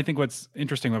 And I think what's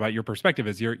interesting about your perspective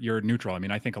is you're neutral. I mean,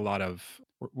 I think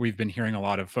we've been hearing a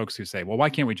lot of folks who say, well, why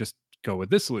can't we just go with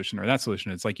this solution or that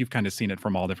solution? It's like you've kind of seen it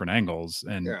from all different angles.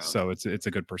 And so it's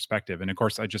a good perspective. And of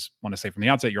course, I just want to say from the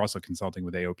outset, you're also consulting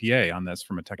with AOPA on this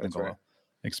from a technical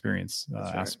experience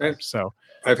aspect. So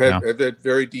I've had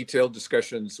very detailed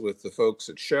discussions with the folks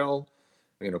at Shell,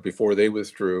 before they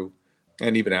withdrew,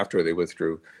 and even after they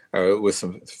withdrew, with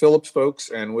some Phillips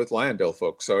folks and with Lyondell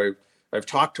folks. So I've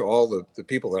talked to all the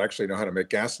people that actually know how to make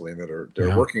gasoline that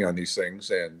they're working on these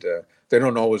things, and they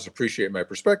don't always appreciate my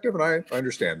perspective, and I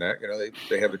understand that.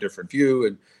 They have a different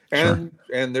view, and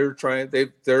they're trying.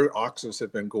 Their oxes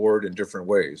have been gored in different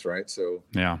ways, right? So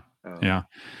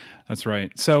that's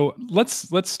right. So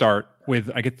let's start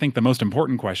with, I could think, the most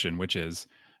important question, which is,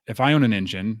 if I own an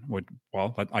engine,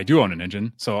 I do own an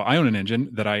engine. So I own an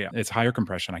engine it's higher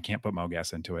compression. I can't put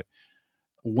MoGas into it.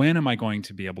 When am I going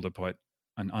to be able to put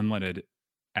an unleaded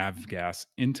avgas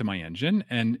into my engine?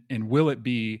 And will it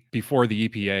be before the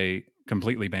EPA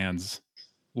completely bans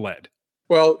lead?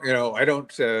 Well, I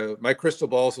don't, my crystal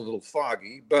ball is a little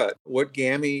foggy, but what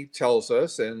GAMI tells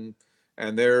us, and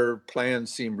their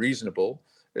plans seem reasonable,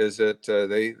 is that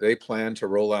they plan to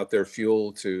roll out their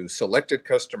fuel to selected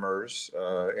customers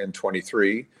in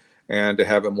 23 and to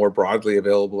have it more broadly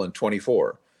available in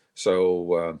 24.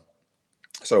 So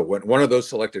when one of those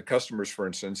selected customers, for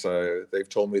instance, they've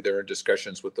told me they're in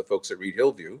discussions with the folks at Reed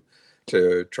Hillview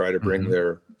to try to bring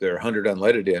their 100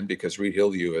 unleaded in, because Reed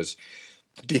Hillview has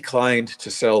declined to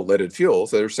sell leaded fuel.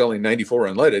 So they're selling 94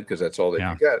 unleaded because that's all they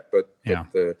can get. But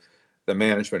the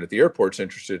management at the airport's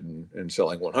interested in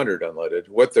selling 100 unleaded.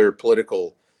 What their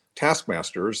political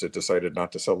taskmasters that decided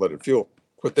not to sell leaded fuel,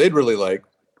 what they'd really like,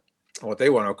 what they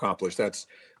want to accomplish, that's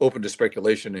open to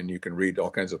speculation, and you can read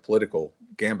all kinds of political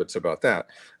gambits about that.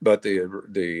 But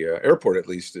the airport, at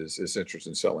least, is interested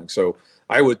in selling. So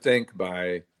I would think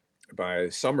by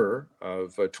summer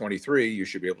of 23, you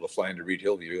should be able to fly into Reed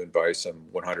Hillview and buy some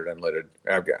 100 unleaded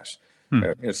avgas.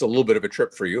 It's a little bit of a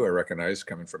trip for you, I recognize,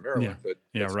 coming from Maryland, but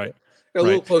a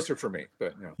little closer for me.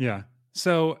 But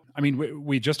So, I mean,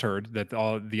 we just heard that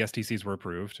all the STCs were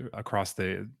approved across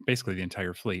basically the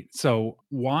entire fleet. So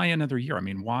why another year? I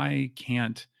mean, why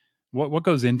can't, what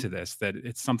goes into this, that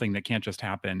it's something that can't just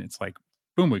happen? It's like,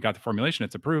 boom, we got the formulation,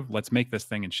 it's approved. Let's make this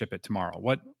thing and ship it tomorrow.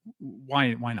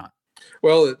 Why not?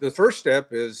 Well, the first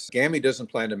step is GAMI doesn't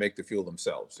plan to make the fuel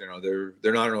themselves.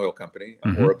 They're not an oil company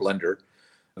or a blender.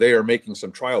 They are making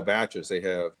some trial batches. They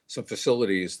have some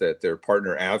facilities that their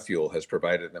partner AvFuel has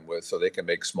provided them with, so they can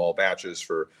make small batches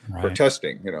for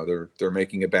testing. They're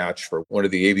making a batch for one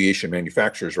of the aviation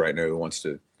manufacturers right now who wants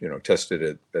to test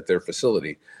it at their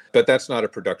facility. But that's not a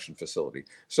production facility.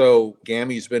 So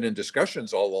GAMI's been in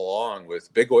discussions all along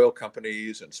with big oil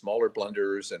companies and smaller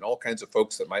blenders and all kinds of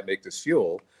folks that might make this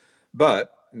fuel,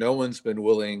 but no one's been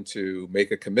willing to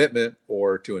make a commitment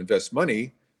or to invest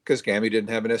money because GAMI didn't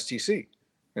have an STC.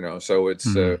 So it's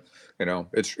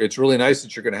it's really nice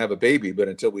that you're going to have a baby, but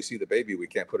until we see the baby, we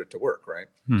can't put it to work, right?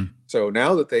 So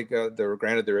now that they were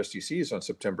granted their STCs on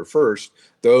September 1st,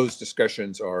 those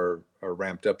discussions are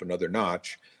ramped up another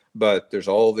notch. But there's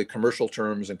all the commercial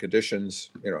terms and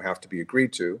conditions have to be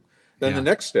agreed to. Then the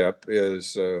next step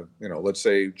is let's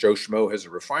say Joe Schmo has a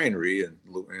refinery in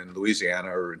Louisiana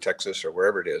or in Texas or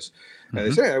wherever it is, and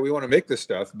they say, hey, we want to make this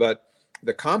stuff, but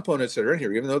the components that are in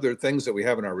here, even though they're things that we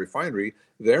have in our refinery,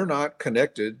 they're not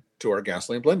connected to our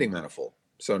gasoline blending manifold.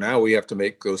 So now we have to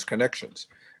make those connections.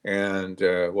 And,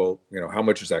 how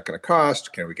much is that going to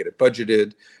cost? Can we get it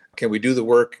budgeted? Can we do the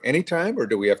work anytime, or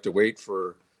do we have to wait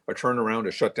for a turnaround,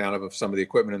 a shutdown of some of the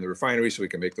equipment in the refinery so we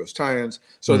can make those tie-ins?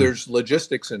 So there's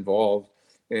logistics involved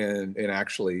in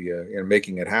actually in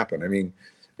making it happen. I mean,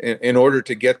 in order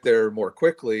to get there more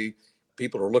quickly,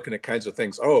 people are looking at kinds of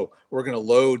things. Oh, we're going to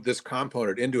load this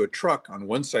component into a truck on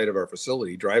one side of our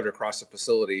facility, drive it across the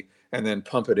facility, and then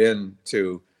pump it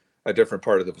into a different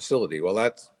part of the facility. Well,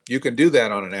 you can do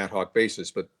that on an ad hoc basis,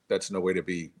 but that's no way to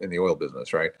be in the oil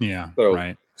business, right?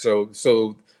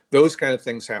 So those kind of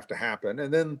things have to happen.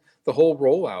 And then the whole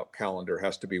rollout calendar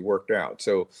has to be worked out.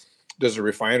 So does a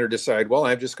refiner decide, well,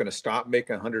 I'm just going to stop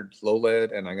making 100 low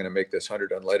lead and I'm going to make this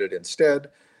 100 unleaded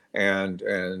instead? And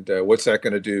what's that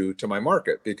going to do to my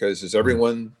market? Because does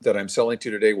everyone that I'm selling to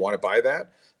today want to buy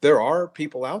that? there are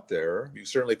people out there,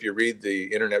 certainly if you read the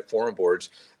internet forum boards,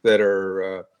 that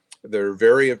are they're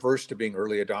very averse to being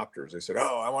early adopters. They said,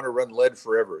 "Oh, I want to run lead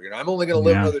forever. I'm only going to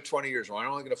live another 20 years. Well, I'm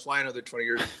only going to fly another 20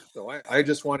 years. So I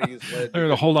just want to use lead." They're going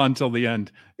to hold on till the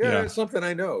end. Yeah, it's something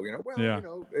I know.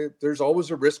 Well, there's always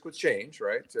a risk with change,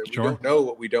 right? We don't know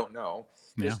what we don't know.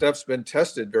 This stuff's been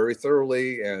tested very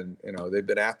thoroughly, and they've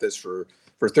been at this for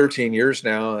 13 years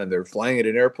now, and they're flying it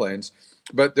in airplanes.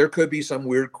 But there could be some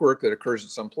weird quirk that occurs at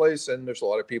some place, and there's a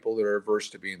lot of people that are averse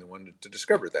to being the one to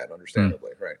discover that,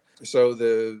 understandably, right? So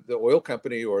the oil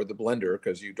company or the blender,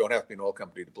 because you don't have to be an oil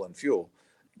company to blend fuel,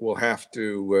 will have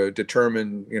to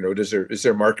determine, is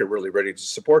their market really ready to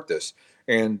support this?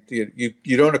 And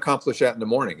you don't accomplish that in the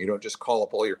morning. You don't just call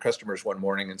up all your customers one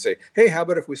morning and say, "Hey, how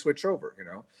about if we switch over?"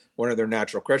 One of their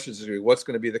natural questions is, "What's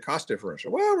going to be the cost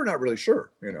differential?" Well, we're not really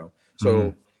sure.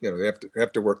 So they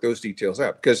have to work those details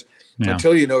out, because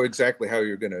until you know exactly how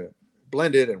you're going to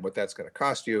blend it and what that's going to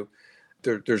cost you,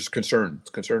 there's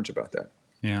concerns about that.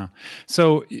 Yeah.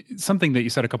 So something that you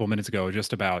said a couple minutes ago,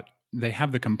 just about they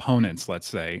have the components, let's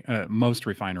say, most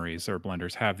refineries or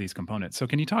blenders have these components. So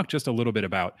can you talk just a little bit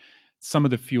about some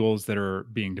of the fuels that are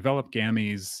being developed,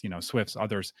 GAMIs, Swifts,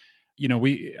 others?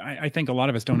 I think a lot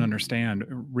of us don't understand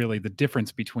really the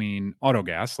difference between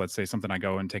autogas, let's say something I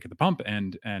go and take at the pump,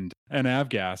 and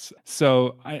avgas.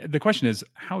 So the question is,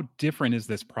 how different is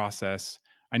this process?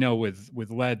 I know with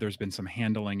lead, there's been some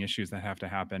handling issues that have to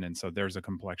happen, and so there's a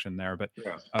complexity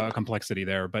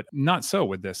there, but not so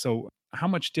with this. So how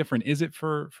much different is it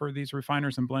for these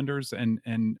refiners and blenders,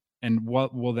 and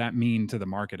what will that mean to the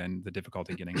market and the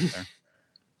difficulty getting it there?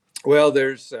 Well,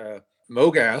 there's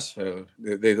MoGas.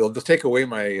 They'll take away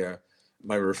my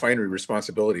refinery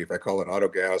responsibility if I call it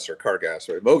autogas or car gas.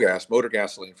 Or MoGas, motor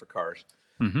gasoline for cars,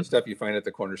 the stuff you find at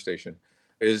the corner station,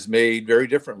 is made very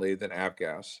differently than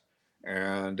avgas,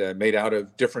 and made out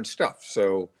of different stuff.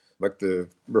 So like the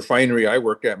refinery I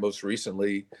worked at most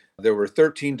recently, there were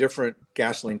 13 different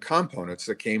gasoline components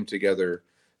that came together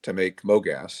to make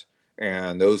MoGas,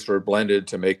 and those were blended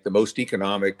to make the most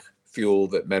economic fuel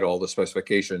that met all the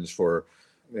specifications for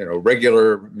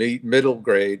regular, middle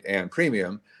grade, and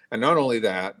premium. And not only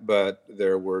that, but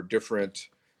there were different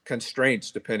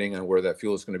constraints depending on where that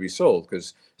fuel is going to be sold,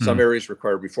 because some areas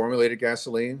require reformulated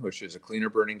gasoline, which is a cleaner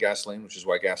burning gasoline, which is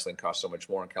why gasoline costs so much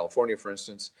more in California, for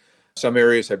instance. Some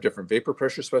areas have different vapor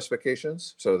pressure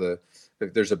specifications. So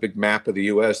there's a big map of the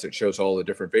U.S. that shows all the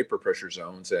different vapor pressure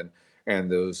zones,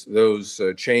 and those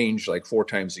change like 4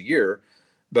 times a year,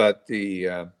 but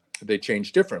they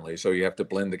change differently. So you have to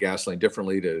blend the gasoline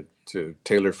differently to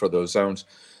tailor for those zones.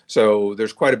 So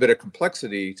there's quite a bit of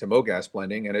complexity to MoGas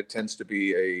blending, and it tends to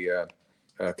be a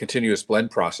continuous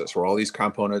blend process where all these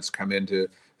components come into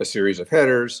a series of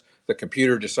headers. The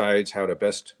computer decides how to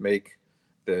best make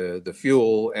the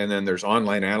fuel, and then there's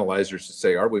online analyzers that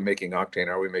say, are we making octane?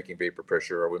 Are we making vapor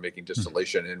pressure? Are we making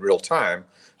distillation in real time,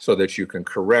 so that you can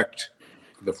correct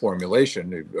the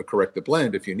formulation, correct the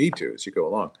blend if you need to as you go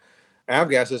along.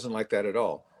 Avgas isn't like that at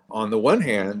all. On the one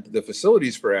hand, the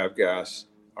facilities for avgas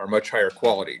are much higher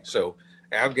quality. So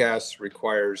avgas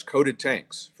requires coated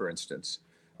tanks, for instance,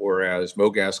 whereas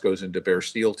MoGas goes into bare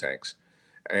steel tanks.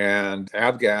 And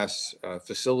avgas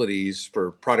facilities,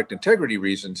 for product integrity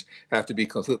reasons, have to be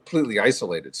completely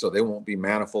isolated, so they won't be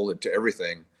manifolded to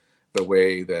everything the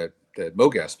way that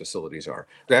MoGas facilities are.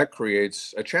 That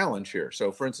creates a challenge here.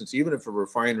 So, for instance, even if a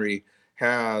refinery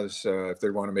has, if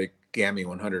they want to make GAMI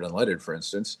 100 unleaded, for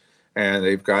instance, and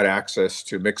they've got access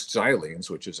to mixed xylenes,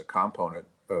 which is a component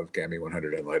of GAMI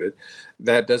 100 unleaded,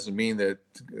 that doesn't mean that,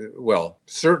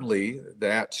 certainly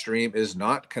that stream is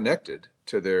not connected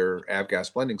to their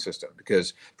avgas blending system,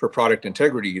 because for product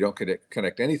integrity, you don't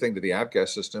connect anything to the avgas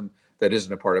system that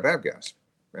isn't a part of avgas.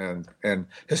 And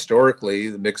historically,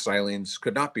 the mixed xylenes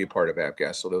could not be a part of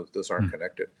avgas, so those aren't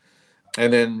connected.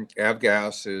 And then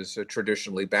avgas is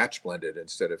traditionally batch blended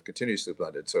instead of continuously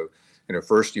blended. So,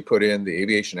 first you put in the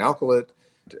aviation alkylate,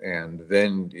 and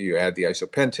then you add the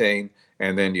isopentane,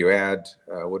 and then you add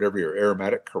whatever your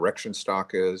aromatic correction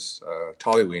stock is.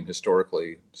 Toluene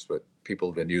historically is what people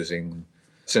have been using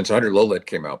since 100 low lead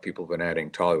came out. People have been adding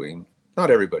toluene. Not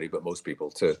everybody, but most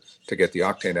people, to get the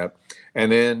octane up.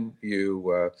 And then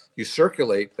you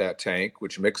circulate that tank,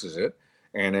 which mixes it.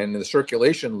 And in the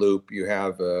circulation loop, you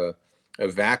have a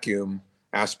vacuum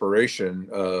aspiration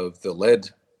of the lead,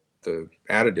 the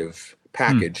additive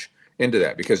package into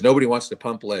that, because nobody wants to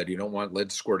pump lead. You don't want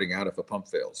lead squirting out if a pump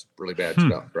fails. Really bad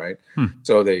stuff, right?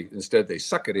 So they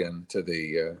suck it into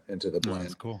the blend.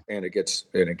 That's cool. And it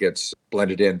gets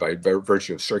blended in by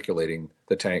virtue of circulating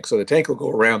the tank. So the tank will go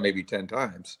around maybe 10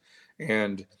 times,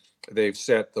 and they've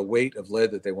set the weight of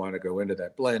lead that they want to go into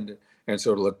that blend, and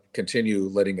so it'll continue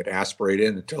letting it aspirate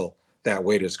in until that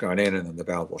weight has gone in, and then the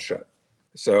valve will shut.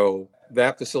 So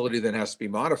that facility then has to be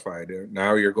modified.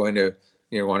 Now you're going to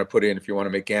want to put in, if you want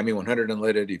to make GAMI 100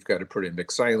 unleaded, you've got to put in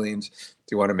mixed silenes.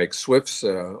 If you want to make SWIFTs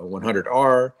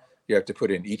 100R, you have to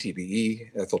put in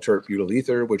ETBE, ethyl tert butyl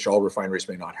ether, which all refineries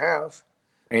may not have.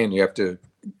 And you have to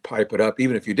pipe it up.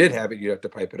 Even if you did have it, you have to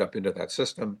pipe it up into that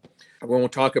system. We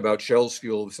won't talk about Shell's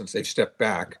fuel since they've stepped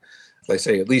back. They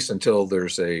say at least until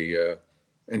there's a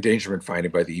endangerment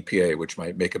finding by the EPA, which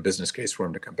might make a business case for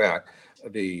them to come back.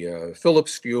 The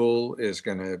Phillips fuel is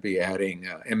going to be adding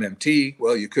MMT.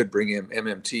 Well, you could bring in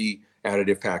MMT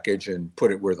additive package and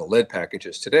put it where the lead package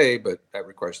is today, but that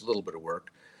requires a little bit of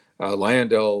work.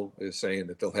 Lyondell is saying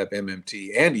that they'll have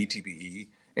MMT and ETBE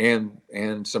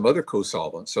and some other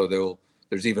co-solvents. So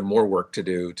there's even more work to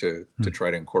do to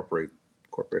try to incorporate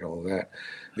all of that.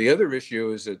 The other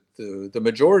issue is that the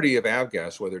majority of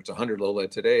avgas, whether it's 100 low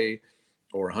lead today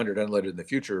or 100 unleaded in the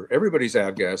future, everybody's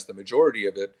avgas, the majority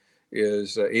of it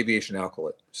is aviation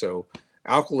alkylate. So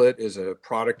alkylate is a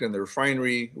product in the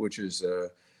refinery, which is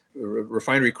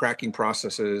refinery cracking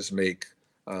processes make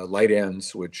light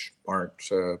ends, which aren't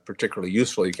particularly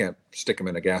useful. You can't stick them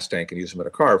in a gas tank and use them in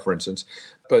a car, for instance.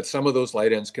 But some of those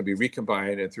light ends can be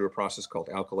recombined and through a process called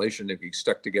alkylation, they can be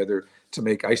stuck together to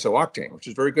make isooctane, which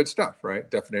is very good stuff, right?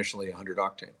 Definitionally 100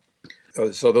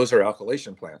 octane. So those are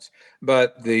alkylation plants.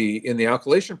 But in the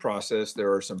alkylation process,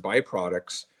 there are some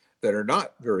byproducts that are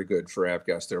not very good for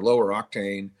avgas. They're lower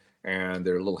octane and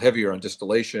they're a little heavier on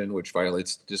distillation, which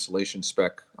violates the distillation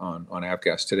spec on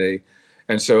avgas today.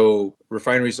 And so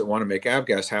refineries that want to make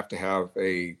avgas have to have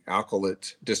a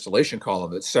alkylate distillation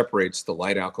column that separates the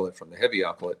light alkylate from the heavy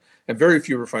alkylate. And very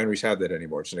few refineries have that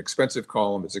anymore. It's an expensive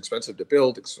column. It's expensive to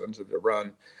build, expensive to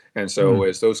run. And so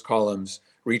as those columns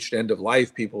reached end of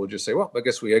life, people would just say, well, I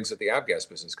guess we exit the avgas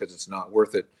business because it's not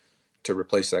worth it to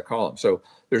replace that column. So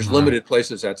there's limited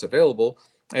places that's available.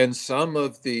 And some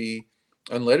of the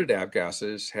unleaded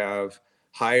avgases have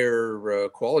higher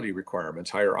quality requirements,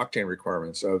 higher octane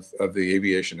requirements of the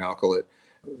aviation alkylate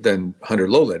than 100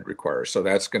 low lead requires. So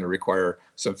that's going to require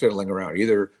some fiddling around.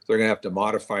 Either they're going to have to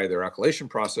modify their alkylation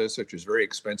process, which is very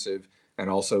expensive and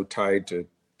also tied to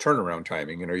turnaround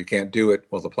timing. You can't do it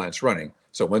while the plant's running.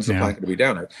 So when's the plant going to be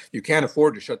down? You can't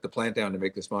afford to shut the plant down to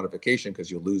make this modification because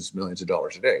you'll lose millions of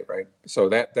dollars a day, right? So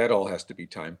that all has to be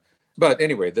timed. But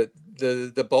anyway,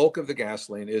 the bulk of the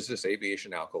gasoline is this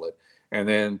aviation alkylate. And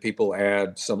then people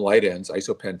add some light ends,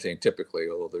 isopentane typically,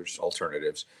 although there's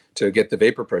alternatives, to get the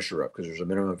vapor pressure up because there's a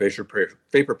minimum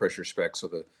vapor pressure spec so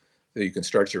that you can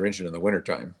start your engine in the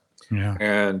wintertime. Yeah.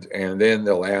 And then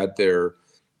they'll add their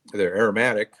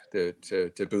aromatic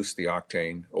to boost the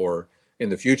octane. Or in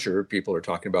the future, people are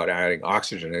talking about adding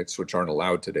oxygenates, which aren't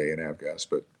allowed today in avgas,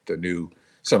 but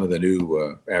some of the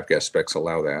new avgas specs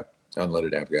allow that,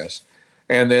 unleaded avgas.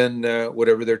 And then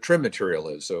whatever their trim material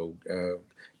is. So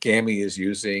GAMI is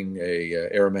using a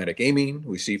aromatic amine.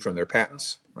 We see from their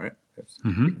patents, right?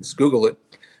 Just Google it.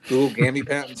 Google GAMI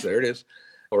patents. There it is.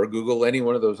 Or Google any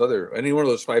one of those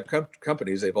 5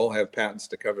 companies. They've all have patents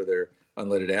to cover their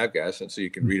unleaded avgas, and so you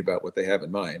can read about what they have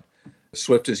in mind.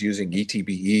 Swift is using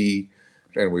ETBE,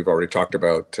 and we've already talked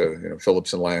about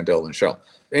Phillips and Lyondell and Shell.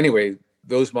 Anyway,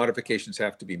 those modifications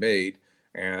have to be made,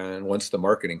 and once the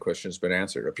marketing question has been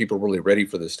answered, are people really ready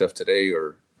for this stuff today,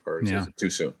 or is it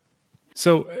too soon?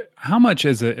 So how much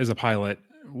as a pilot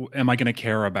am I going to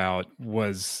care about?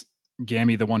 Was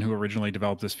GAMI the one who originally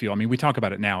developed this fuel? I mean, we talk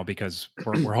about it now because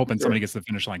we're hoping somebody gets to the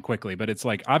finish line quickly, but it's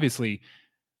like, obviously,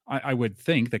 I would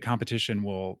think that competition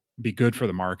will be good for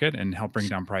the market and help bring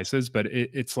down prices, but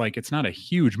it's like, it's not a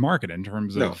huge market in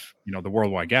terms of, the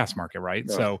worldwide gas market, right?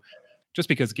 No. So just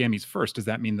because GAMI's first, does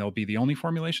that mean they'll be the only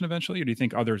formulation eventually? Or do you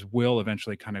think others will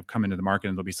eventually kind of come into the market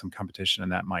and there'll be some competition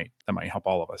and that might help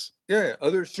all of us? Yeah,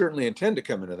 others certainly intend to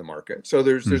come into the market. So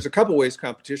there's a couple ways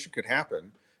competition could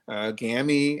happen.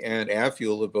 GAMI and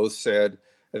AvFuel have both said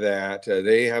that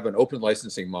they have an open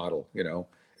licensing model.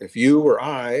 If you or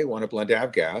I want to blend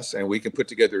avgas and we can put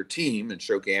together a team and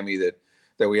show GAMI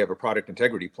that we have a product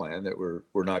integrity plan, that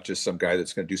we're not just some guy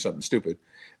that's going to do something stupid,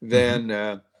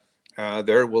 then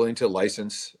they're willing to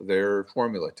license their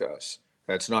formula to us.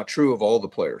 That's not true of all the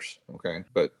players, okay?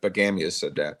 But GAMI has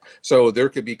said that. So there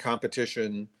could be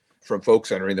competition from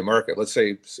folks entering the market. Let's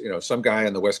say some guy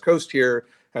on the West Coast here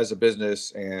has a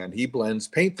business and he blends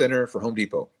paint thinner for Home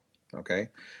Depot, okay?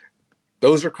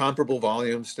 Those are comparable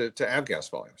volumes to avgas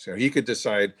volumes. He could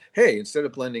decide, hey, instead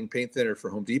of blending paint thinner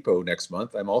for Home Depot next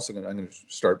month, I'm going to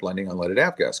start blending unleaded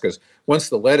avgas, because once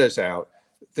the lead is out,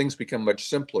 things become much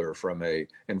simpler from a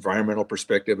environmental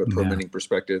perspective, a permitting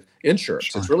perspective.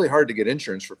 Insurance, it's really hard to get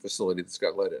insurance for a facility that's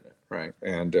got lead in it, right?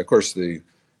 And of course, the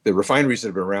refineries that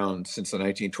have been around since the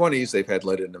 1920s, they've had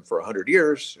lead in them for 100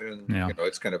 years, and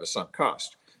it's kind of a sunk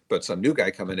cost. But some new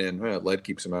guy coming in, lead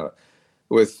keeps them out.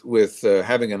 With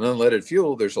having an unleaded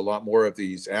fuel, there's a lot more of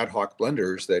these ad hoc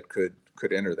blenders that could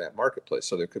enter that marketplace,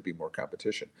 so there could be more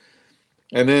competition.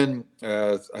 And then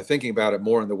thinking about it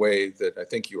more in the way that I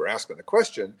think you were asking the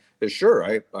question is, sure,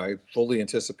 I fully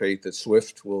anticipate that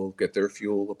Swift will get their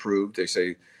fuel approved. They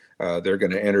say they're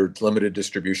going to enter limited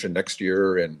distribution next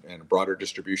year and broader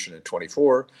distribution in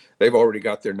 24. They've already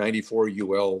got their 94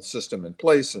 UL system in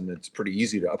place, and it's pretty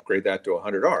easy to upgrade that to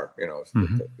 100R,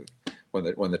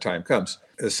 when the time comes.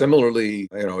 Similarly,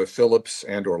 if Phillips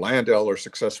and or Landell are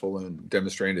successful in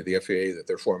demonstrating to the FAA that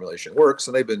their formulation works,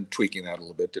 and they've been tweaking that a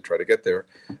little bit to try to get there,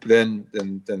 then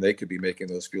they could be making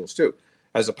those fuels too.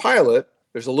 As a pilot,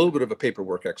 there's a little bit of a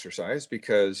paperwork exercise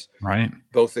because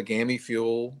both the GAMI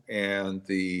fuel and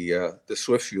the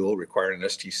Swift fuel require an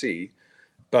STC.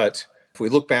 But if we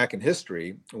look back in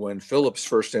history, when Phillips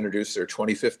first introduced their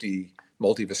 2050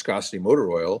 multi-viscosity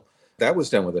motor oil, that was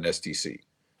done with an STC.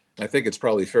 I think it's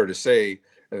probably fair to say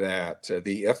that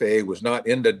the FAA was not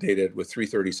inundated with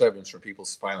 337s from people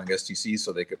filing STCs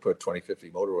so they could put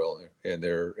 2050 motor oil in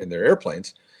their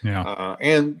airplanes.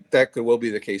 And that could well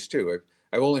be the case too.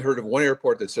 I've only heard of one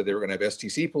airport that said they were going to have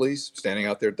STC police standing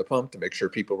out there at the pump to make sure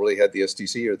people really had the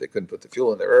STC or they couldn't put the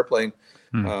fuel in their airplane.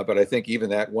 But I think even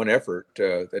that one effort,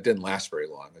 that didn't last very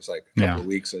long. It's like a couple of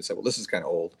weeks, and I said, well, this is kind of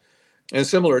old. And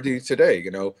similar to today,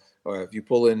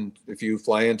 if you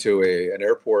fly into an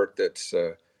airport that's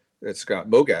got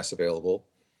MoGas available,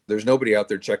 there's nobody out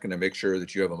there checking to make sure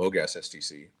that you have a MoGas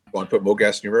STC. You want to put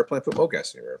MoGas in your airplane, put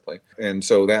MoGas in your airplane. And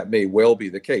so that may well be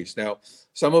the case. Now,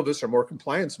 some of us are more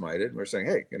compliance minded, and we're saying,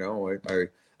 hey,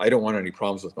 I don't want any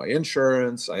problems with my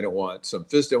insurance. I don't want some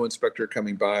FSDO inspector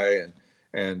coming by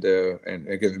and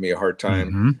giving me a hard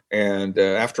time. And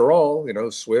after all,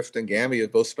 Swift and GAMI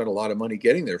have both spent a lot of money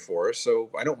getting there for us. So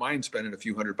I don't mind spending a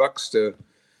few $100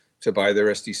 to buy their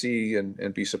STC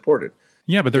and be supported.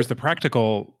 Yeah, but there's the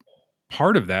practical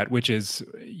part of that, which is,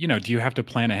 do you have to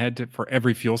plan ahead for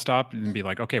every fuel stop and be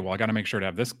like, okay, well, I got to make sure to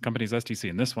have this company's STC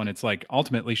and this one? It's like,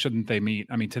 ultimately, shouldn't they meet?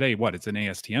 I mean, today, it's an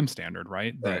ASTM standard,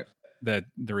 right? That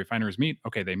the refiners meet.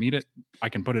 Okay, they meet it. I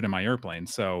can put it in my airplane.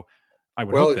 So I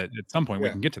would hope that at some point we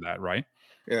can get to that, right?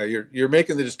 Yeah, you're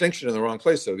making the distinction in the wrong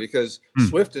place, though, because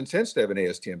Swift intends to have an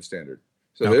ASTM standard.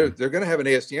 So they're going to have an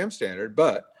ASTM standard,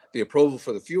 but the approval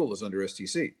for the fuel is under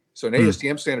STC. So an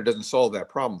ASTM standard doesn't solve that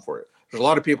problem for you. There's a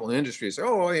lot of people in the industry who say,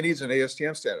 oh, all he needs is an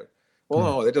ASTM standard. Well,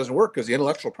 no, that doesn't work because the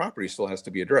intellectual property still has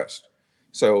to be addressed.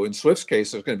 So in Swift's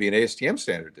case, there's going to be an ASTM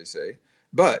standard, they say,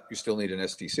 but you still need an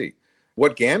STC.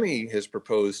 What GAMI has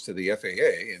proposed to the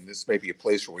FAA, and this may be a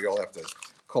place where we all have to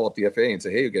call up the FAA and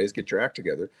say, hey, you guys, get your act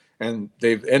together. And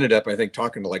they've ended up, I think,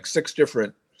 talking to like 6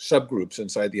 different subgroups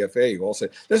inside the FAA who all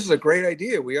said, this is a great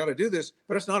idea. We ought to do this,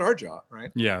 but it's not our job,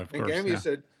 right? Yeah, of course. And GAMI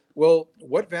said, well,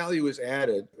 what value is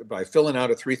added by filling out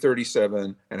a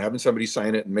 337 and having somebody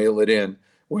sign it and mail it in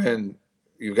when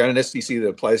you've got an STC that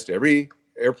applies to every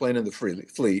airplane in the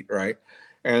fleet, right?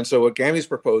 And so what GAMI's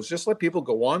proposed, just let people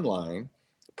go online,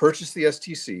 purchase the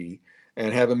STC,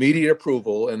 and have immediate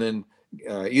approval, and then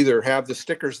either have the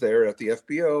stickers there at the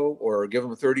FBO or give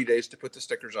them 30 days to put the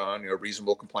stickers on,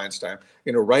 reasonable compliance time,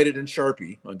 write it in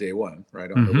Sharpie on day one,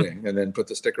 right on the wing, and then put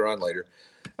the sticker on later.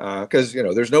 Because,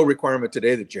 there's no requirement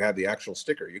today that you have the actual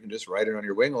sticker. You can just write it on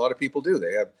your wing. A lot of people do.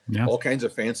 They have all kinds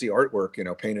of fancy artwork,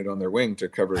 painted on their wing to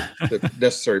cover the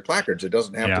necessary placards. It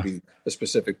doesn't have to be a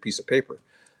specific piece of paper.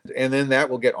 And then that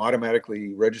will get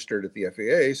automatically registered at the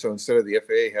FAA. So instead of the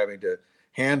FAA having to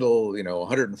handle,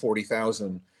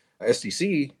 140,000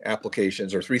 STC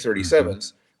applications or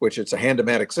 337s, which it's a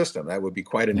hand-o-matic system, that would be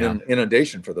quite an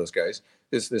inundation for those guys.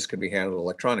 This can be handled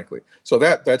electronically. So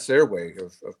that's their way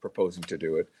of proposing to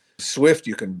do it. Swift,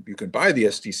 you can buy the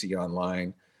STC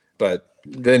online, but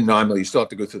then nominally you still have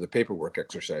to go through the paperwork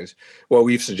exercise. What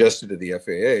we've suggested to the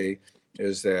FAA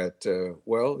is that,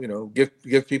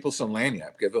 give people some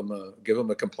lanyard, give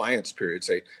them a compliance period.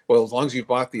 Say, well, as long as you've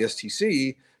bought the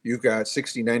STC, you've got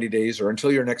 60, 90 days or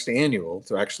until your next annual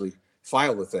to actually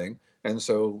file the thing. And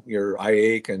so your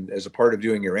IA can, as a part of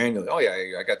doing your annual,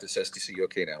 I got this STC.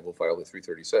 Okay, now we'll file the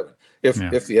 337. If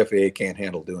the FAA can't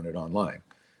handle doing it online,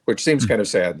 which seems kind of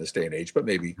sad in this day and age, but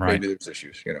maybe there's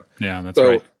issues, Yeah, that's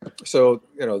right. So,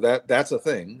 that's a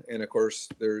thing. And of course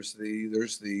there's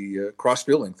the cross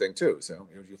fueling thing too. So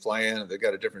if you fly in and they've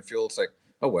got a different fuel, it's like,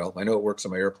 oh, well, I know it works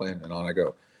on my airplane and on I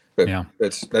go. But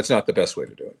that's not the best way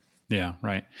to do it. Yeah,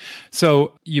 right.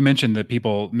 So you mentioned that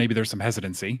people, maybe there's some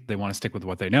hesitancy. They want to stick with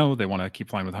what they know. They want to keep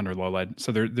flying with 100 low lead.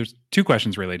 So there's two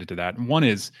questions related to that. One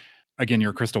is, again,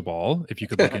 your crystal ball, if you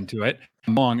could look into it.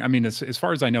 Long, I mean, as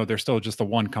far as I know, there's still just the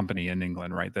one company in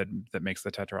England, right, that makes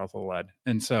the tetraethyl lead.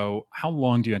 And so how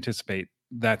long do you anticipate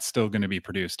that's still going to be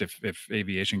produced if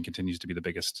aviation continues to be the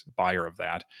biggest buyer of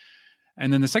that?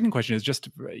 And then the second question is just,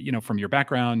 from your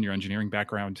background, your engineering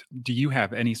background, do you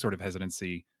have any sort of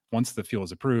hesitancy once the fuel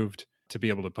is approved to be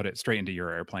able to put it straight into your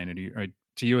airplane? And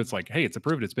to you, it's like, hey, it's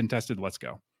approved, it's been tested, let's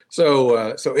go.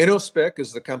 So InnoSpec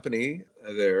is the company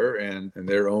there, and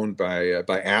they're owned by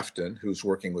Afton, who's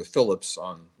working with Philips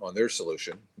on their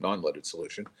solution, non-leaded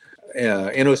solution.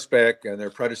 InnoSpec and their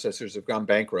predecessors have gone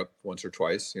bankrupt once or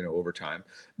twice, over time.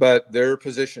 But their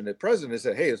position at present is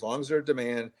that, hey, as long as there's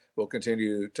demand, we'll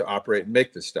continue to operate and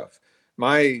make this stuff.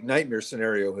 My nightmare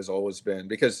scenario has always been,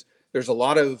 because there's a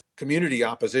lot of community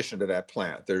opposition to that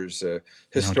plant. There's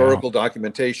historical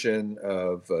documentation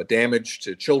of damage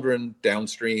to children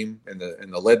downstream in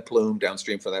the lead plume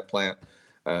downstream from that plant.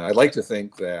 I'd like to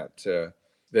think that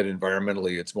that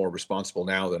environmentally it's more responsible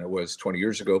now than it was 20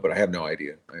 years ago, but I have no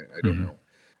idea. I don't know.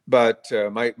 But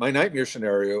my nightmare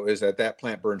scenario is that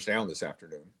plant burns down this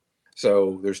afternoon.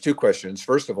 So there's two questions.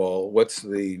 First of all, what's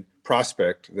the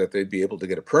prospect that they'd be able to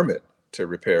get a permit to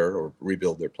repair or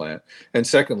rebuild their plant? And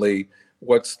secondly,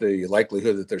 what's the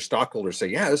likelihood that their stockholders say,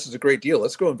 yeah, this is a great deal,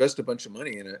 let's go invest a bunch of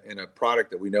money in a product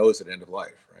that we know is at end of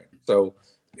life, right? So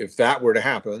if that were to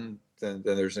happen, then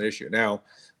there's an issue. Now,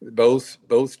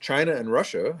 both China and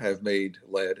Russia have made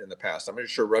lead in the past. I'm not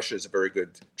sure Russia is a very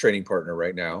good trading partner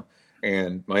right now.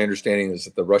 And my understanding is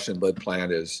that the Russian lead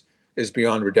plant is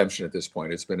beyond redemption at this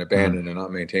point. It's been abandoned and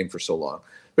not maintained for so long.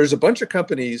 There's a bunch of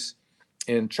companies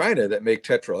in China that make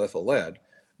tetraethyl lead,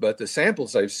 but the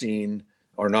samples I've seen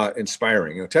are not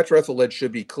inspiring. Tetraethyl lead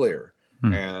should be clear.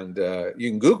 And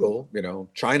you can Google,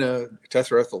 China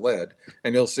tetraethyl lead,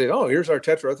 and you'll say, oh, here's our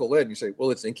tetraethyl lead. And you say, well,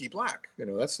 it's inky black.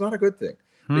 That's not a good thing,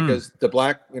 because the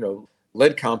black,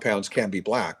 lead compounds can be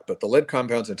black, but the lead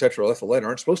compounds in tetraethyl lead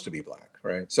aren't supposed to be black,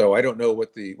 right? So I don't know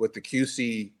what the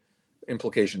QC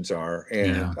implications are,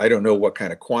 and I don't know what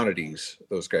kind of quantities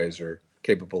those guys are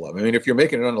capable of. I mean, if you're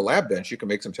making it on a lab bench, you can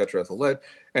make some tetraethyl lead,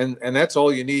 and that's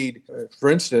all you need. For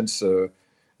instance,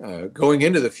 going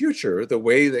into the future, the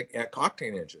way that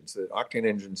octane engines, the octane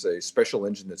engine's a special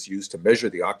engine that's used to measure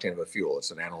the octane of a fuel.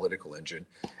 It's an analytical engine,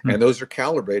 and those are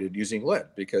calibrated using lead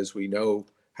because we know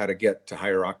how to get to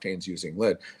higher octanes using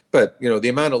lead. But the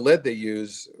amount of lead they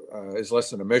use is less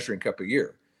than a measuring cup a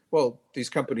year. Well, these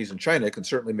companies in China can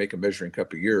certainly make a measuring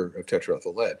cup a year of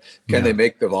tetraethyl lead. Can they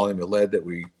make the volume of lead that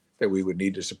we would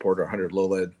need to support our 100 low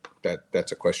lead?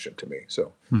 That's a question to me.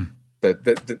 So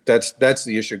that's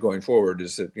the issue going forward,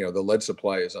 is that the lead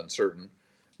supply is uncertain,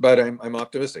 but I'm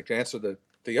optimistic. To answer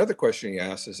the other question you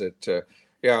asked, is that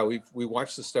we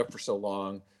watched this stuff for so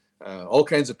long. All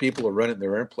kinds of people are running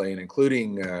their airplane,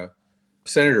 including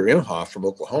Senator Imhoff from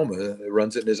Oklahoma, that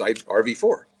runs it in his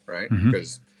RV4, right?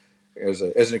 Because as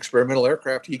an experimental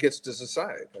aircraft, he gets to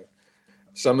decide.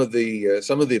 Some of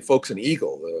the folks in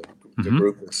Eagle, the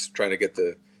group that's trying to get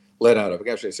the lead out of it,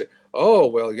 actually say, oh,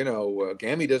 well,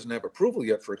 GAMI doesn't have approval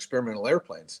yet for experimental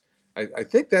airplanes. I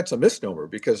think that's a misnomer,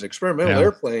 because experimental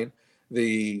airplane,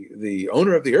 the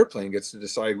owner of the airplane gets to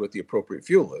decide what the appropriate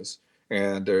fuel is.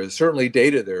 And there's certainly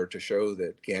data there to show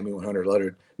that GAMI 100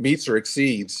 leaded meets or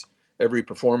exceeds every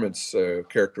performance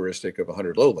characteristic of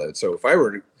 100 low lead. So if I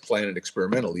were flying an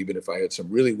experimental, even if I had some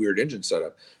really weird engine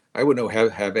setup, I would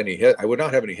not have any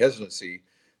hesitancy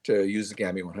to use the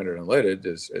GAMI 100 unleaded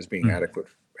as being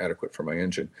adequate for my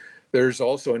engine. There's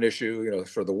also an issue,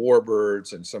 for the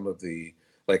warbirds and some of the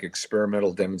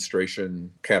experimental demonstration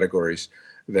categories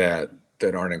that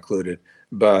aren't included.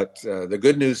 But the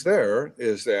good news there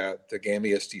is that the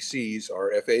GAMI STCs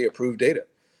are FAA approved data.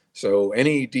 So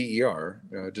any DER,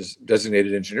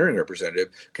 designated engineering representative,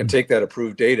 can take that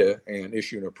approved data and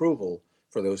issue an approval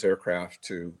for those aircraft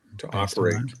to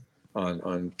operate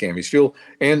on GAMI's fuel.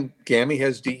 And GAMI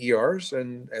has DERs,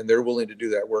 and they're willing to do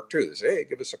that work too. They say, hey,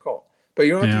 give us a call. But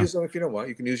you don't have to use them if you don't want.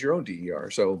 You can use your own DER.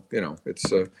 So it's.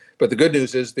 But the good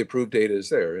news is the approved data is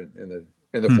there in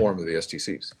the form of the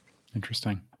STCs.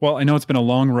 Interesting. Well, I know it's been a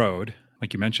long road,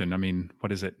 like you mentioned. I mean,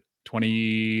 what is it?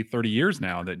 20, 30 years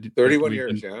now that 31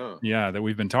 years, that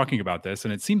we've been talking about this,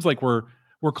 and it seems like we're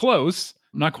close,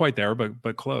 not quite there,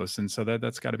 but close. And so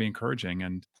that's got to be encouraging.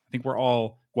 And I think we're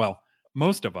all, well,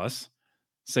 most of us,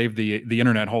 save the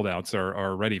internet holdouts,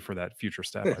 are ready for that future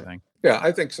step, I think. Yeah,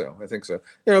 I think so.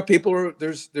 People are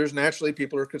there's naturally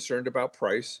people are concerned about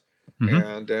price,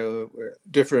 and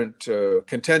different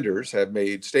contenders have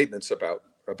made statements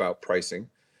about pricing.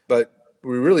 but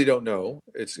we really don't know.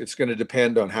 It's going to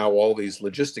depend on how all these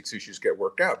logistics issues get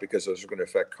worked out, because those are going to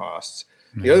affect costs.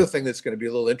 The other thing that's going to be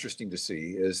a little interesting to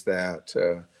see is that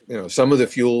some of the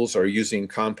fuels are using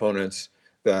components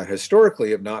that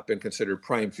historically have not been considered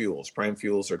prime fuels. Prime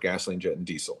fuels are gasoline, jet, and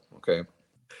diesel. Okay,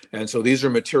 and so these are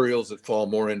materials that fall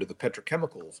more into the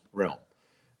petrochemicals realm,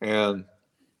 and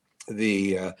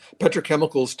the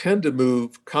petrochemicals tend to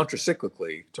move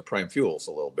contracyclically to prime fuels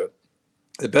a little bit.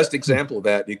 The best example of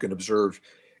that you can observe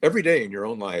every day in your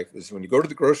own life is when you go to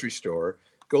the grocery store,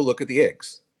 go look at the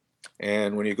eggs.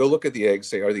 And when you go look at the eggs,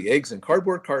 say, are the eggs in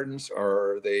cardboard cartons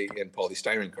or are they in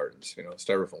polystyrene cartons,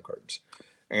 styrofoam cartons?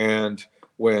 And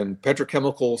when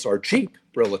petrochemicals are cheap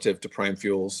relative to prime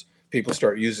fuels, people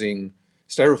start using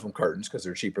styrofoam cartons because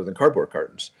they're cheaper than cardboard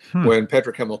cartons. When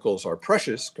petrochemicals are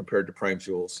precious compared to prime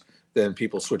fuels, then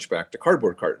people switch back to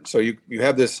cardboard cartons. So you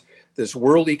have this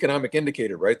world economic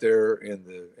indicator right there in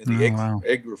the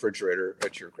egg refrigerator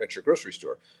at your grocery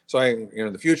store. So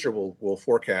in the future we'll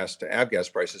forecast avgas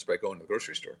prices by going to the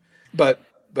grocery store. But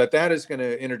that is going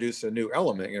to introduce a new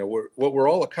element. What we're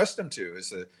all accustomed to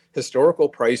is the historical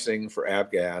pricing for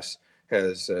avgas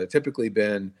has typically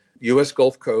been U.S.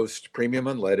 Gulf Coast premium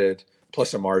unleaded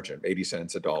plus a margin, 80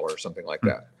 cents, $1, something like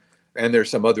that. And there's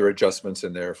some other adjustments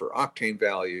in there for octane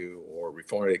value or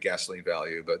reformulated gasoline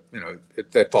value, but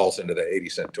that falls into the 80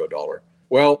 cent to $1.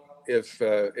 Well, if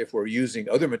we're using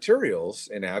other materials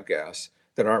in avgas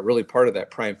that aren't really part of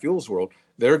that prime fuels world,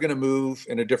 they're going to move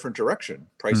in a different direction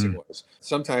pricing wise.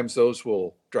 Sometimes those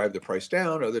will drive the price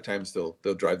down, other times they'll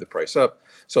drive the price up.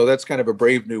 So that's kind of a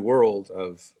brave new world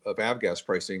of avgas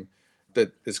pricing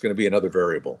that is going to be another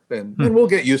variable, and we'll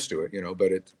get used to it,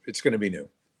 but it's going to be new.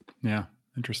 Yeah.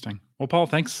 Interesting. Well, Paul,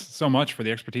 thanks so much for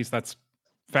the expertise. That's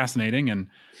fascinating. And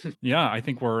yeah, I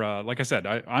think we're, like I said,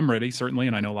 I'm ready, certainly.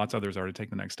 And I know lots of others are to take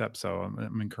the next step. So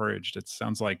I'm encouraged. It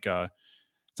sounds like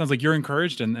you're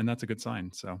encouraged, and that's a good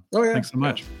sign. So thanks so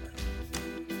much.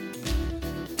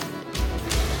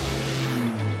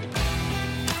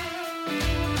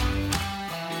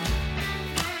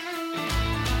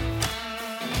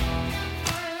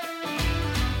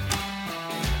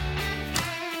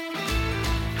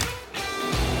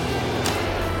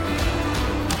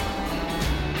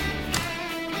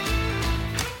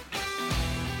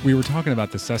 We were talking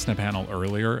about the Cessna panel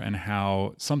earlier and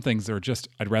how some things are just,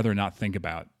 I'd rather not think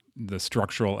about. The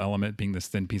structural element being this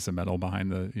thin piece of metal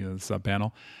behind the sub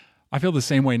panel. I feel the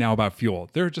same way now about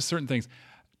fuel. There are just certain things,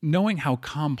 knowing how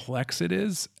complex it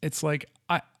is, it's like,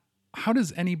 how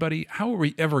are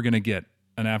we ever going to get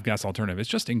an avgas alternative? It's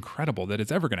just incredible that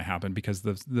it's ever going to happen, because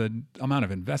the amount of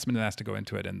investment that has to go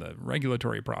into it and the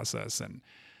regulatory process and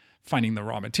finding the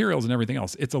raw materials and everything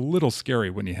else. It's a little scary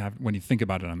when you think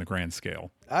about it on the grand scale.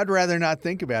 I'd rather not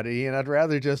think about it, Ian. I'd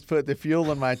rather just put the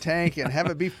fuel in my tank and have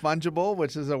it be fungible,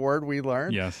 which is a word we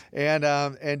learned. Yes. And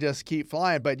just keep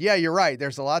flying. But yeah, you're right.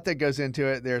 There's a lot that goes into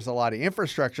it. There's a lot of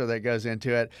infrastructure that goes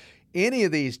into it. Any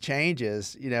of these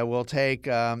changes, will take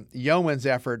yeoman's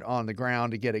effort on the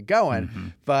ground to get it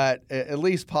going. But at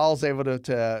least Paul's able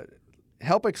to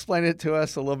help explain it to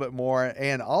us a little bit more,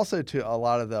 and also to a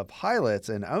lot of the pilots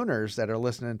and owners that are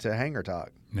listening to Hangar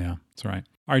Talk. Yeah, that's right.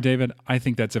 All right, David, I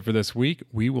think that's it for this week.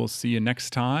 We will see you next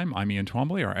time. I'm Ian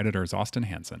Twombly. Our editor is Austin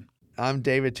Hansen. I'm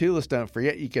David Tulis. Don't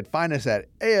forget, you can find us at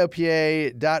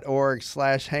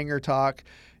aopa.org/Hangar Talk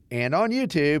and on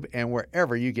YouTube and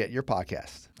wherever you get your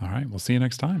podcasts. All right, we'll see you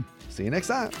next time. See you next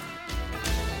time.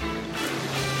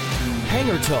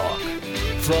 Hangar Talk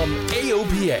from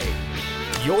AOPA.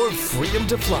 Your freedom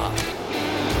to fly.